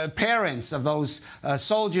those parents of those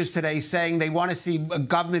soldiers today saying they want to see a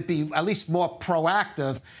government be at least more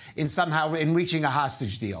proactive in reaching a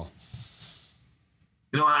hostage deal?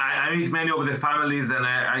 You know, I meet many of the families, and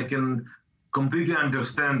I can completely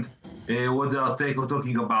understand what they are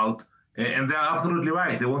talking about. And they are absolutely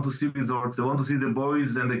right. They want to see results. They want to see the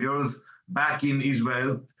boys and the girls back in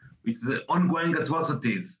Israel. It's the ongoing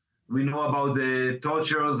atrocities. We know about the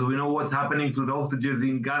tortures. We know what's happening to the hostages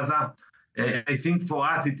in Gaza. I think for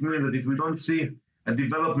us, it means that if we don't see a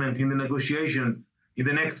development in the negotiations in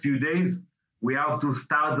the next few days, we have to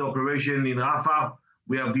start the operation in Rafah.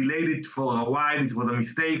 We have delayed it for a while. It was a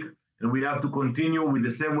mistake. And we have to continue with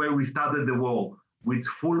the same way we started the war, with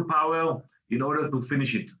full power in order to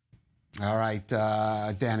finish it. All right,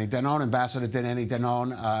 Danny Danon, Ambassador Danny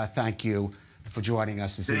Danon, thank you for joining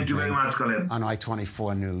us this evening. Thank you very much, Khaled. On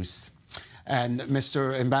I-24 News. And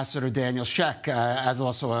Mr. Ambassador Daniel Sheck, as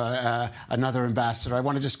also another ambassador, I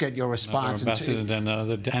want to just get your response. Another ambassador and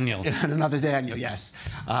another Daniel. And another Daniel, yes.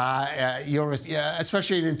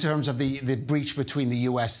 Especially in terms of the breach between the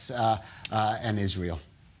U.S. And Israel.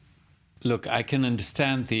 Look, I can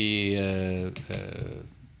understand the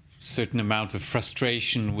certain amount of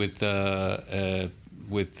frustration with the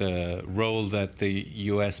role that the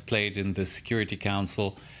U.S. played in the Security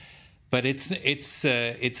Council. But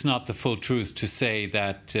it's not the full truth to say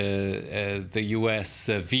that the U.S.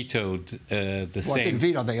 vetoed the same. Well, they didn't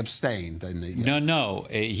veto; they abstained. No.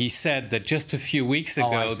 He said that just a few weeks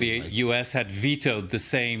ago, the U.S. had vetoed the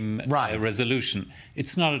same resolution.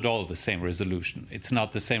 It's not at all the same resolution. It's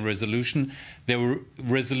not the same resolution. There were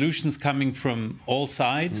resolutions coming from all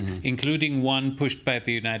sides, including one pushed by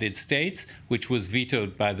the United States, which was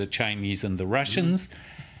vetoed by the Chinese and the Russians.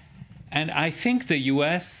 And I think the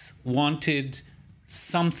U.S. wanted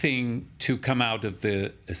something to come out of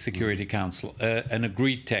the Security Council, an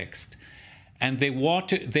agreed text. And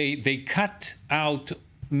they cut out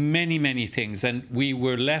many things. And we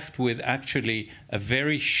were left with actually a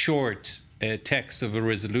very short text of a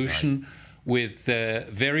resolution with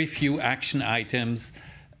very few action items.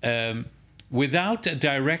 without a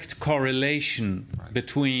direct correlation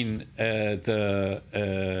between the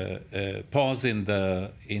pause in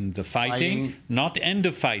the fighting, not end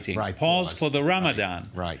of fighting, pause for the Ramadan,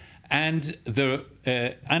 and the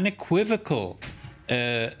unequivocal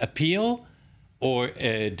appeal or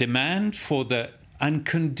demand for the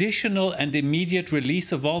unconditional and immediate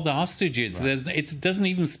release of all the hostages. It doesn't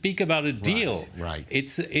even speak about a deal.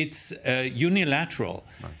 It's unilateral.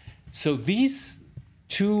 So these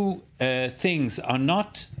two things are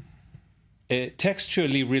not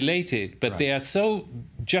textually related, but they are so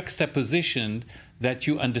juxtapositioned that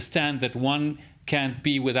you understand that one can't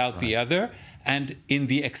be without the other. And in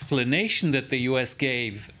the explanation that the US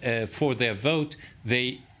gave for their vote,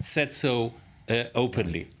 they said so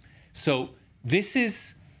openly. So this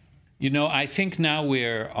is, I think now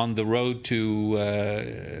we're on the road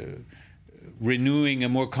to renewing a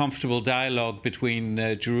more comfortable dialogue between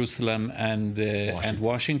Jerusalem and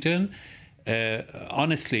Washington.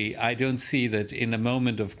 Honestly, I don't see that in a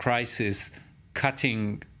moment of crisis,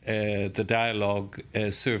 cutting the dialogue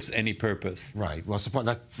serves any purpose. Right. Well,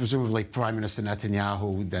 that presumably Prime Minister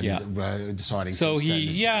Netanyahu then deciding. So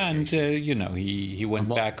he went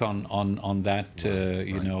back on that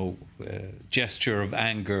gesture of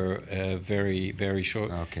anger very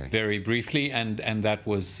short, very briefly, and that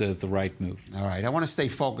was the right move. All right. I want to stay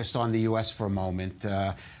focused on the U.S. for a moment.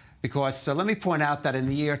 Because let me point out that in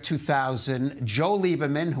the year 2000, Joe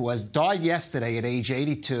Lieberman, who has died yesterday at age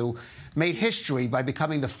 82, made history by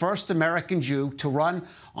becoming the first American Jew to run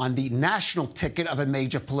on the national ticket of a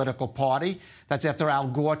major political party. That's after Al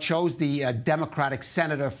Gore chose the Democratic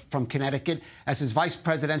senator from Connecticut as his vice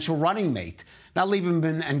presidential running mate. Now,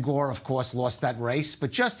 Lieberman and Gore, of course, lost that race,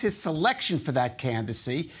 but just his selection for that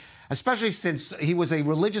candidacy, especially since he was a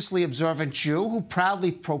religiously observant Jew who proudly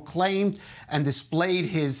proclaimed and displayed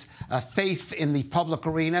his faith in the public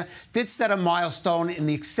arena, did set a milestone in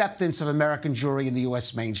the acceptance of American Jewry in the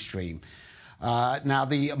U.S. mainstream. Now,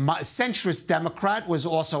 the centrist Democrat was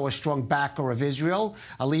also a strong backer of Israel.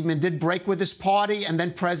 Lieberman did break with his party and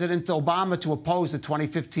then President Obama to oppose the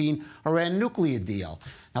 2015 Iran nuclear deal.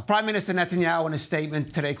 Now, Prime Minister Netanyahu, in a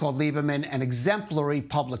statement today, called Lieberman an exemplary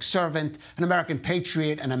public servant, an American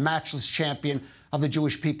patriot, and a matchless champion of the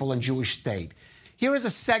Jewish people and Jewish state. Here is a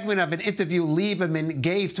segment of an interview Lieberman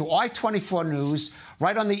gave to I-24 News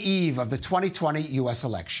right on the eve of the 2020 U.S.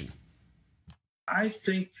 election. I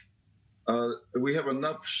think we have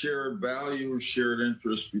enough shared values, shared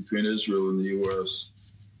interests between Israel and the U.S.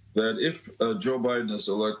 that if Joe Biden is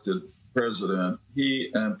elected president,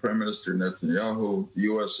 he and Prime Minister Netanyahu, the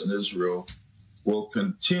U.S. and Israel, will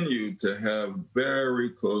continue to have very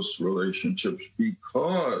close relationships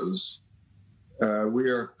because we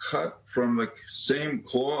are cut from the same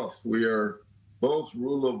cloth. We are both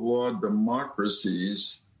rule of law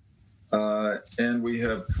democracies, and we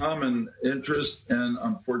have common interests, and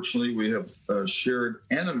unfortunately we have shared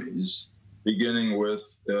enemies, beginning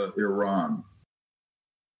with Iran.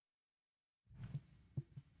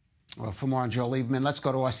 Well, for more on Joe Lieberman, let's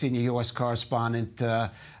go to our senior U.S. correspondent,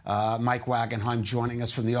 Mike Wagenheim, joining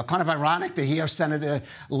us from New York. Kind of ironic to hear Senator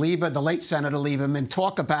Lieber, the late Senator Lieberman,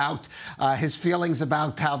 talk about his feelings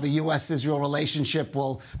about how the U.S.-Israel relationship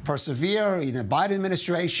will persevere in the Biden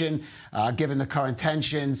administration, given the current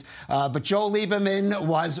tensions. But Joe Lieberman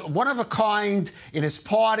was one of a kind in his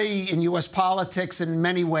party, in U.S. politics, in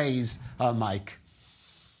many ways, Mike.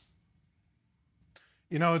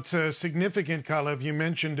 You know, it's significant, Kalev. You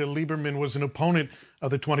mentioned Lieberman was an opponent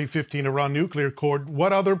of the 2015 Iran nuclear accord.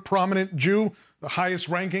 What other prominent Jew, the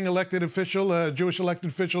highest-ranking elected official, Jewish elected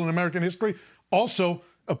official in American history, also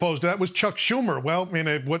opposed to that was Chuck Schumer. Well,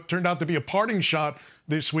 in what turned out to be a parting shot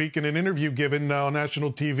this week in an interview given on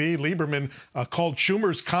national TV, Lieberman called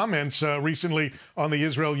Schumer's comments recently on the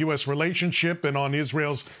Israel-U.S. relationship and on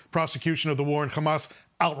Israel's prosecution of the war in Hamas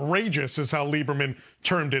outrageous, is how Lieberman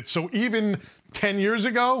termed it. So even 10 years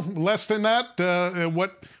ago, less than that,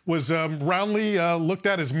 what was roundly looked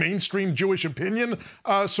at as mainstream Jewish opinion,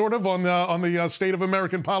 sort of, on the state of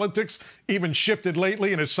American politics, even shifted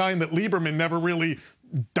lately, and a sign that Lieberman never really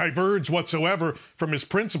diverged whatsoever from his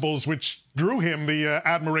principles, which drew him the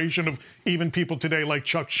admiration of even people today like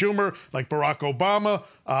Chuck Schumer, like Barack Obama,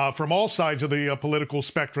 from all sides of the political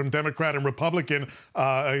spectrum, Democrat and Republican.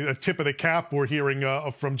 A tip of the cap we're hearing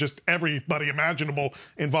from just everybody imaginable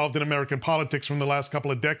involved in American politics from the last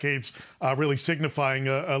couple of decades, really signifying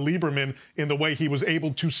Lieberman in the way he was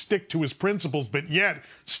able to stick to his principles, but yet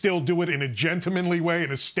still do it in a gentlemanly way,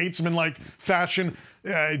 in a statesmanlike fashion.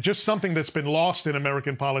 Just something that's been lost in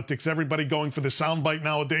American politics. Everybody going for the soundbite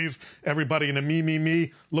nowadays. Everybody everybody in a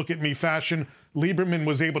me, look at me fashion. Lieberman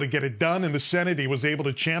was able to get it done in the Senate. He was able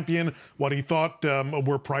to champion what he thought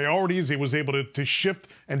were priorities. He was able to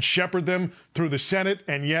shift and shepherd them through the Senate,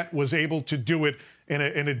 and yet was able to do it in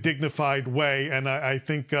a dignified way. And I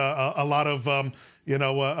think a lot of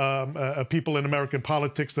people in American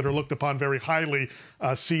politics that are looked upon very highly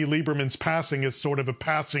see Lieberman's passing as sort of a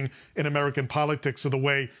passing in American politics of the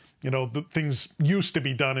way things used to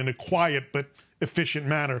be done in a quiet but efficient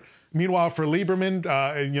manner. Meanwhile, for Lieberman,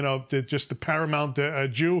 just the paramount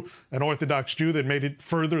Jew, an Orthodox Jew that made it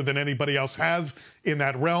further than anybody else has in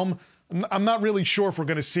that realm, I'm not really sure if we're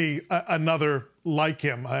going to see another like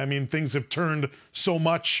him. I mean, things have turned so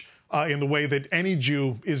much in the way that any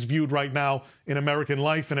Jew is viewed right now in American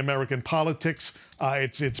life and American politics.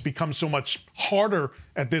 It's become so much harder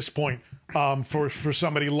at this point for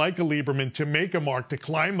somebody like a Lieberman to make a mark, to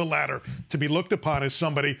climb the ladder, to be looked upon as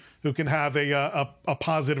somebody who can have a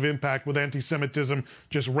positive impact with anti-Semitism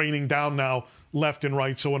just raining down now left and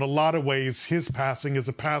right. So in a lot of ways, his passing is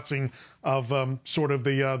a passing of sort of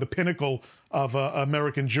the pinnacle of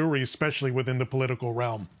American Jewry, especially within the political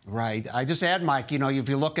realm. Right. I just add, Mike, if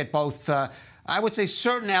you look at both, I would say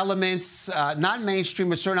certain elements, not mainstream,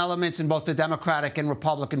 but certain elements in both the Democratic and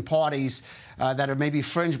Republican parties that are maybe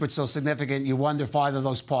fringe but so significant, you wonder if either of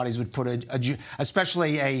those parties would put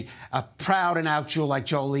especially a proud and out Jew like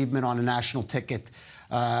Joe Lieberman on a national ticket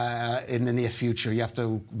in the near future. You have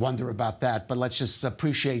to wonder about that. But let's just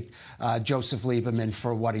appreciate Joseph Lieberman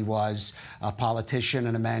for what he was, a politician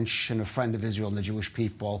and a mensch and a friend of Israel and the Jewish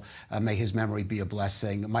people. May his memory be a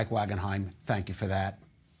blessing. Mike Wagenheim, thank you for that.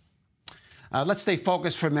 Let's stay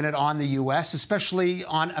focused for a minute on the U.S., especially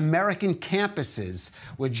on American campuses,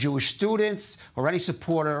 where Jewish students or any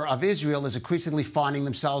supporter of Israel is increasingly finding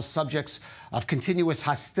themselves subjects of continuous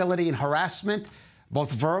hostility and harassment,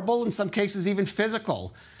 both verbal, in some cases even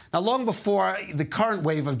physical. Now, long before the current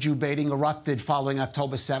wave of Jew baiting erupted following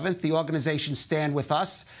October 7th, the organization Stand With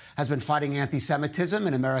Us has been fighting anti-Semitism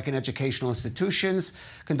in American educational institutions,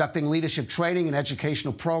 conducting leadership training and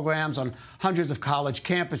educational programs on hundreds of college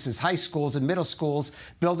campuses, high schools and middle schools,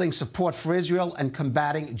 building support for Israel and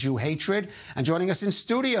combating Jew hatred. And joining us in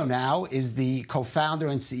studio now is the co-founder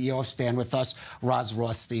and CEO of Stand With Us, Roz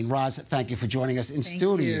Rothstein. Roz, thank you for joining us in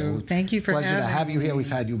studio. Thank you for having me. Pleasure to have you here.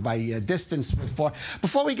 We've had you by distance before.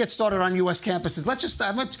 Before we get started on U.S. campuses, let's just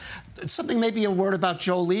maybe a word about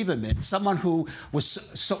Joe Lieberman, someone who was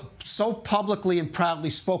so publicly and proudly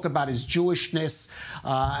spoke about his Jewishness,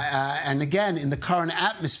 and again, in the current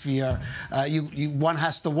atmosphere, one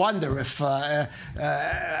has to wonder if how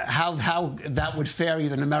that would fare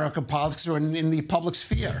either in American politics or in the public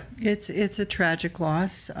sphere. It's a tragic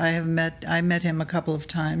loss. I met him a couple of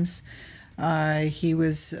times. He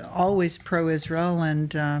was always pro-Israel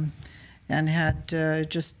and had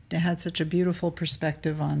such a beautiful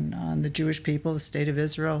perspective on the Jewish people, the state of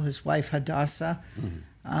Israel, his wife Hadassah.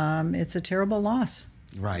 It's a terrible loss.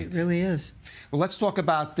 Right. It really is. Well, let's talk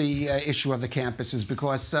about the issue of the campuses,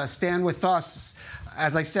 because Stand With Us,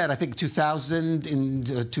 as I said, I think 2000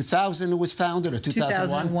 it was founded, or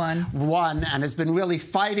 2001, and has been really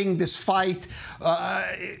fighting this fight,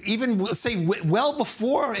 even say well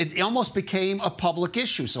before it almost became a public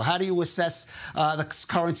issue. So how do you assess the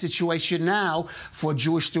current situation now for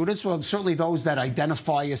Jewish students, or certainly those that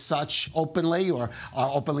identify as such openly or are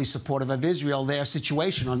openly supportive of Israel, their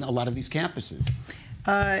situation on a lot of these campuses?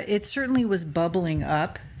 It certainly was bubbling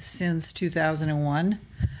up since 2001.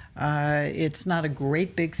 It's not a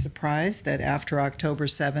great big surprise that after October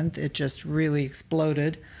 7th, it just really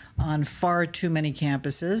exploded on far too many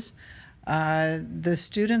campuses. The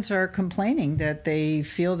students are complaining that they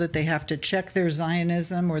feel that they have to check their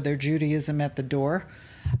Zionism or their Judaism at the door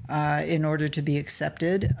in order to be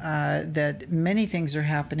accepted, that many things are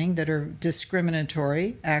happening that are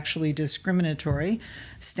discriminatory, actually discriminatory.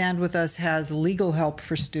 Stand With Us has legal help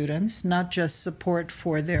for students, not just support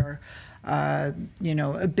for their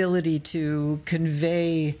ability to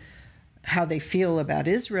convey how they feel about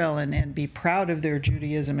Israel and be proud of their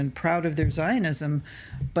Judaism and proud of their Zionism,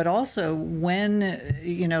 but also when,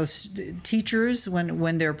 teachers,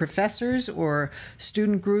 when their professors or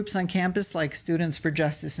student groups on campus, like Students for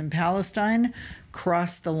Justice in Palestine,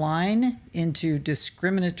 cross the line into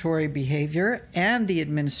discriminatory behavior, and the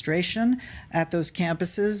administration at those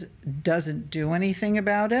campuses doesn't do anything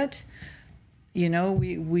about it. you know,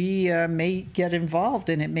 we may get involved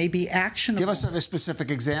and it may be actionable. Give us a specific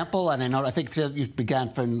example. And I think you began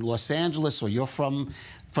from Los Angeles, or you're from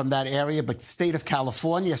that area, but the state of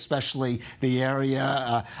California, especially the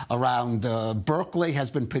area around Berkeley, has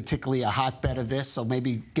been particularly a hotbed of this. So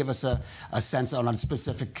maybe give us a sense on a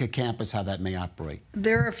specific campus how that may operate.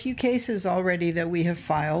 There are a few cases already that we have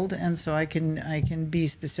filed, and so I can be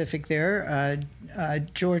specific there.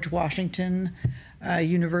 George Washington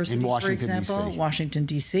University, for example, Washington,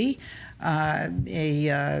 D.C.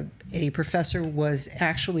 A professor was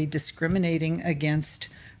actually discriminating against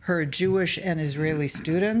her Jewish and Israeli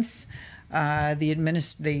students.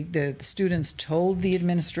 The students told the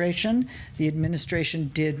administration. The administration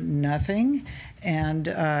did nothing, and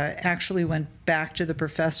actually went back to the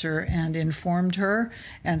professor and informed her.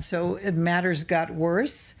 And so matters got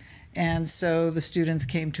worse. And so the students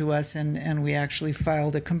came to us, and we actually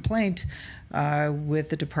filed a complaint with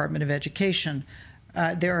the Department of Education.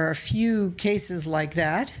 There are a few cases like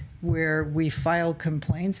that where we filed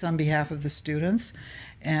complaints on behalf of the students.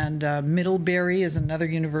 And Middlebury is another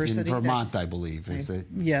university. In Vermont, I believe.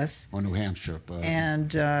 Yes. Or New Hampshire.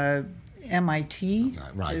 And MIT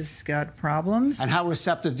has got problems. And how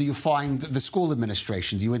receptive do you find the school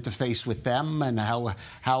administration? Do you interface with them? And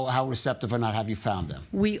how receptive or not have you found them?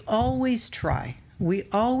 We always try. We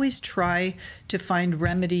always try to find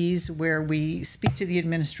remedies where we speak to the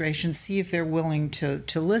administration, see if they're willing to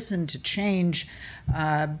listen, to change.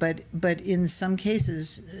 But in some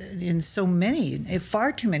cases, in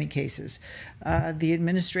far too many cases, the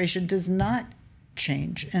administration does not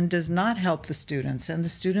change and does not help the students, and the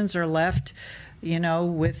students are left, you know,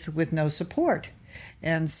 with no support.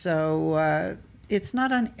 And so it's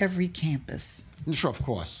not on every campus. Sure, of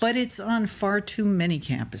course. But it's on far too many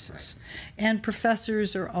campuses. And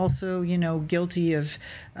professors are also, you know, guilty of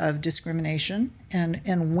discrimination.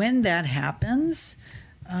 And when that happens,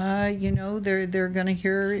 you know, they're going to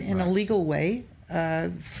hear in a legal way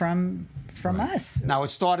from us. Now, it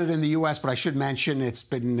started in the U.S., but I should mention it's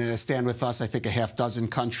been Stand With Us, I think, a half dozen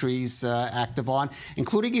countries active on,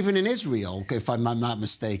 including even in Israel, if I'm not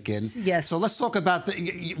mistaken. Yes. So let's talk about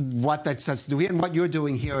what that says to do and what you're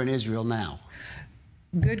doing here in Israel now.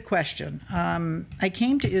 Good question. I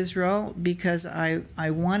came to Israel because I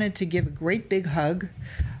wanted to give a great big hug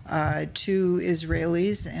to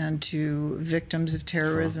Israelis and to victims of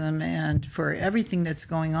terrorism and for everything that's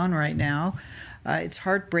going on right now. It's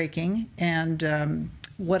heartbreaking. And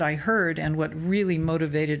what I heard and what really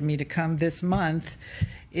motivated me to come this month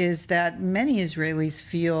is that many Israelis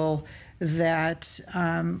feel that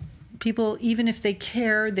people, even if they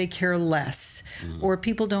care less, or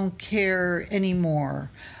people don't care anymore.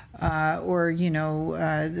 Or, you know,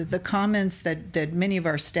 the comments that many of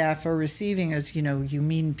our staff are receiving is, you know, you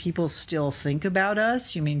mean people still think about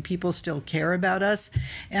us? You mean people still care about us?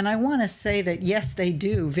 And I want to say that, yes, they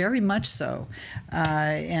do, very much so.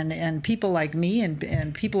 And people like me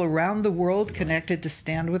and people around the world connected to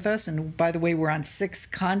Stand With Us. And by the way, we're on 6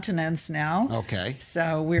 continents now. Okay.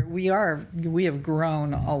 So we have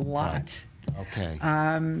grown a lot. Right. Okay.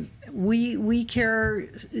 We care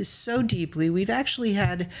so deeply. We've actually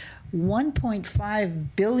had 1.5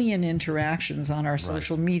 billion interactions on our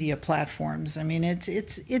social media platforms. I mean,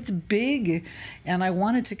 it's big, and I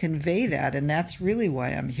wanted to convey that, and that's really why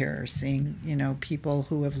I'm here, seeing, you know, people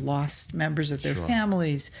who have lost members of their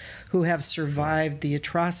families, who have survived the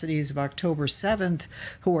atrocities of October 7th,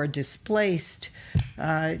 who are displaced.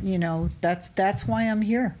 You know, that's why I'm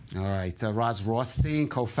here. All right. Roz Rothstein,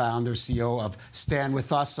 co-founder, CEO of Stand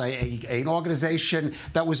With Us, an organization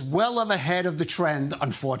that was well ahead of the trend,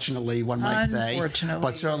 unfortunately, one might say. Unfortunately.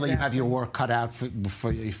 But certainly you have your work cut out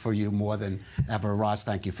for you more than ever. Roz,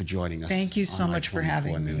 thank you for joining us. Thank you so much for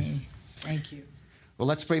having me. Thank you. Well,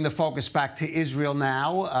 let's bring the focus back to Israel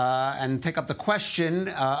now and take up the question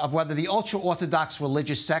of whether the ultra-Orthodox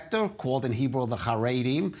religious sector, called in Hebrew the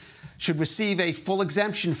Haredim, should receive a full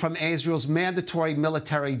exemption from Israel's mandatory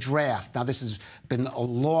military draft. Now, this has been a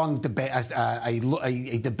long debate,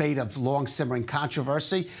 a debate of long simmering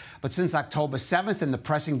controversy. But since October 7th and the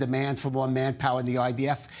pressing demand for more manpower in the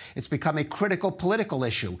IDF, it's become a critical political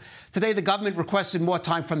issue. Today, the government requested more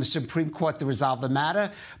time from the Supreme Court to resolve the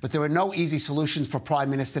matter, but there are no easy solutions for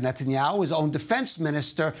Prime Minister Netanyahu. His own defense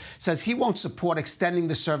minister says he won't support extending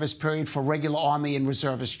the service period for regular Army and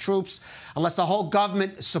reservist troops unless the whole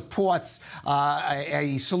government supports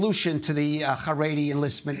a solution to the Haredi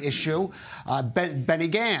enlistment issue. Benny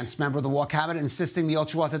Gantz, member of the War Cabinet, insisting the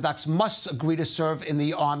ultra-Orthodox must agree to serve in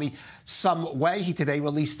the Army some way. He today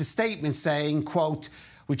released a statement saying, quote,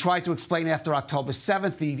 We tried to explain after October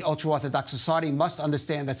 7th, the ultra-Orthodox society must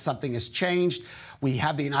understand that something has changed. We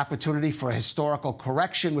have the opportunity for a historical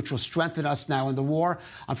correction, which will strengthen us now in the war.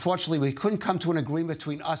 Unfortunately, we couldn't come to an agreement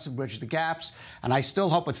between us and bridge the gaps, and I still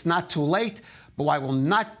hope it's not too late, but I will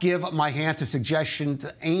not give my hand to suggestions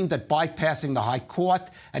aimed at bypassing the High Court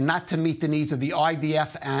and not to meet the needs of the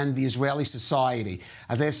IDF and the Israeli society.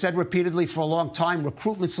 As I have said repeatedly for a long time,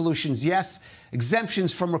 recruitment solutions, yes.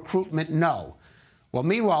 Exemptions from recruitment, no. Well,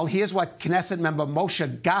 meanwhile, here's what Knesset member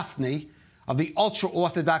Moshe Gafni of the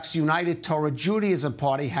ultra-Orthodox United Torah Judaism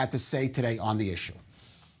Party had to say today on the issue.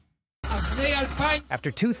 After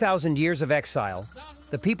 2,000 years of exile,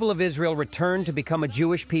 the people of Israel returned to become a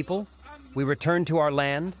Jewish people. We returned to our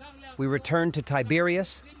land. We returned to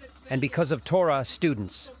Tiberias. And because of Torah,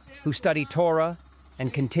 students who study Torah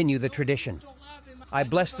and continue the tradition. I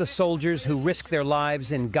bless the soldiers who risk their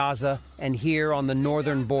lives in Gaza and here on the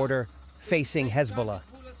northern border facing Hezbollah.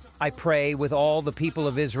 I pray with all the people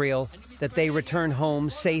of Israel that they return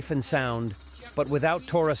home safe and sound, but without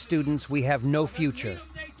Torah students we have no future,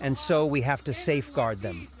 and so we have to safeguard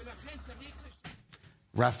them.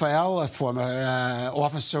 Raphael, a former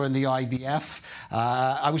officer in the IDF.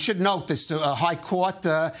 We should note this High Court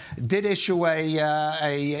did issue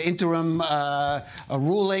a interim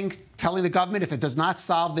ruling telling the government if it does not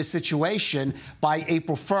solve this situation by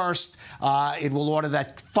April 1st, it will order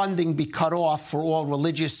that funding be cut off for all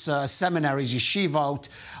religious seminaries, yeshivot,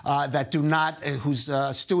 that do not, whose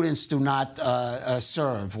students do not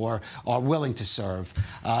serve or are willing to serve.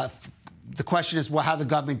 The question is how the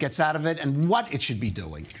government gets out of it and what it should be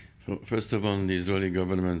doing. First of all, the Israeli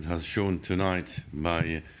government has shown tonight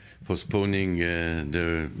by postponing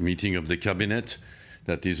the meeting of the cabinet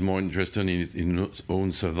that is more interested in its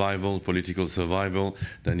own survival, political survival,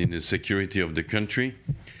 than in the security of the country.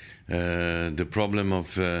 The problem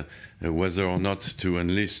of whether or not to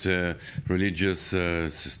enlist religious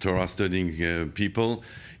Torah-studying people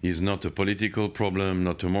is not a political problem,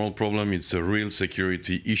 not a moral problem. It's a real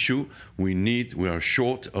security issue. We are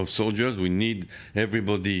short of soldiers. We need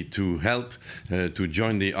everybody to help to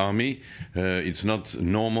join the army. It's not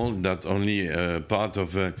normal that only part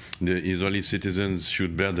of the Israeli citizens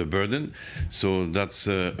should bear the burden. So that's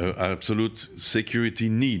an absolute security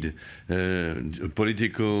need.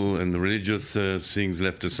 Political and religious things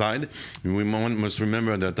left aside. We must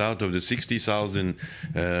remember that out of the 60,000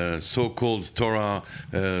 so-called Torah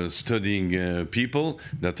studying people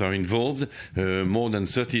that are involved, more than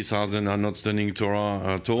 30,000 are not studying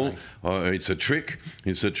Torah at all. It's a trick.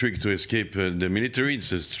 It's a trick to escape the military.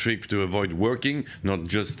 It's a trick to avoid working, not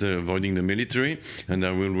just avoiding the military. And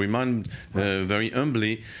I will remind very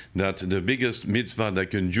humbly that the biggest mitzvah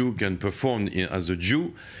that a Jew can perform as a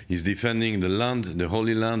Jew is defending the land, the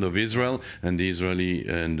Holy Land of Israel, and the Israeli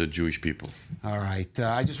and the Jewish people. All right.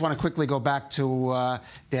 I just want to quickly go back to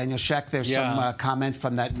Daniel Sheck. There's some comment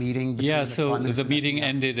from that meeting. Yeah, so the meeting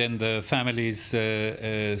ended and the families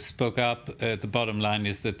spoke up. The bottom line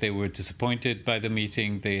is that they were disappointed by the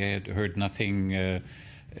meeting. They had heard nothing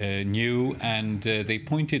new, and they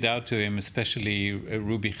pointed out to him, especially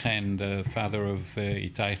Ruby Chen, the father of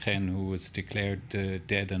Itai Chen, who was declared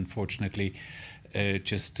dead, unfortunately,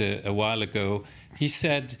 just a while ago. He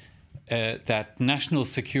said that national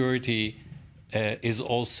security is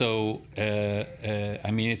also,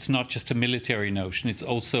 I mean, it's not just a military notion, it's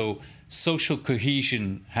also social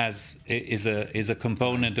cohesion is a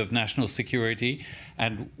component of national security,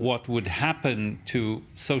 and what would happen to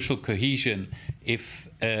social cohesion if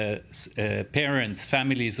parents,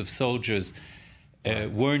 families of soldiers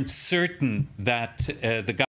weren't certain that the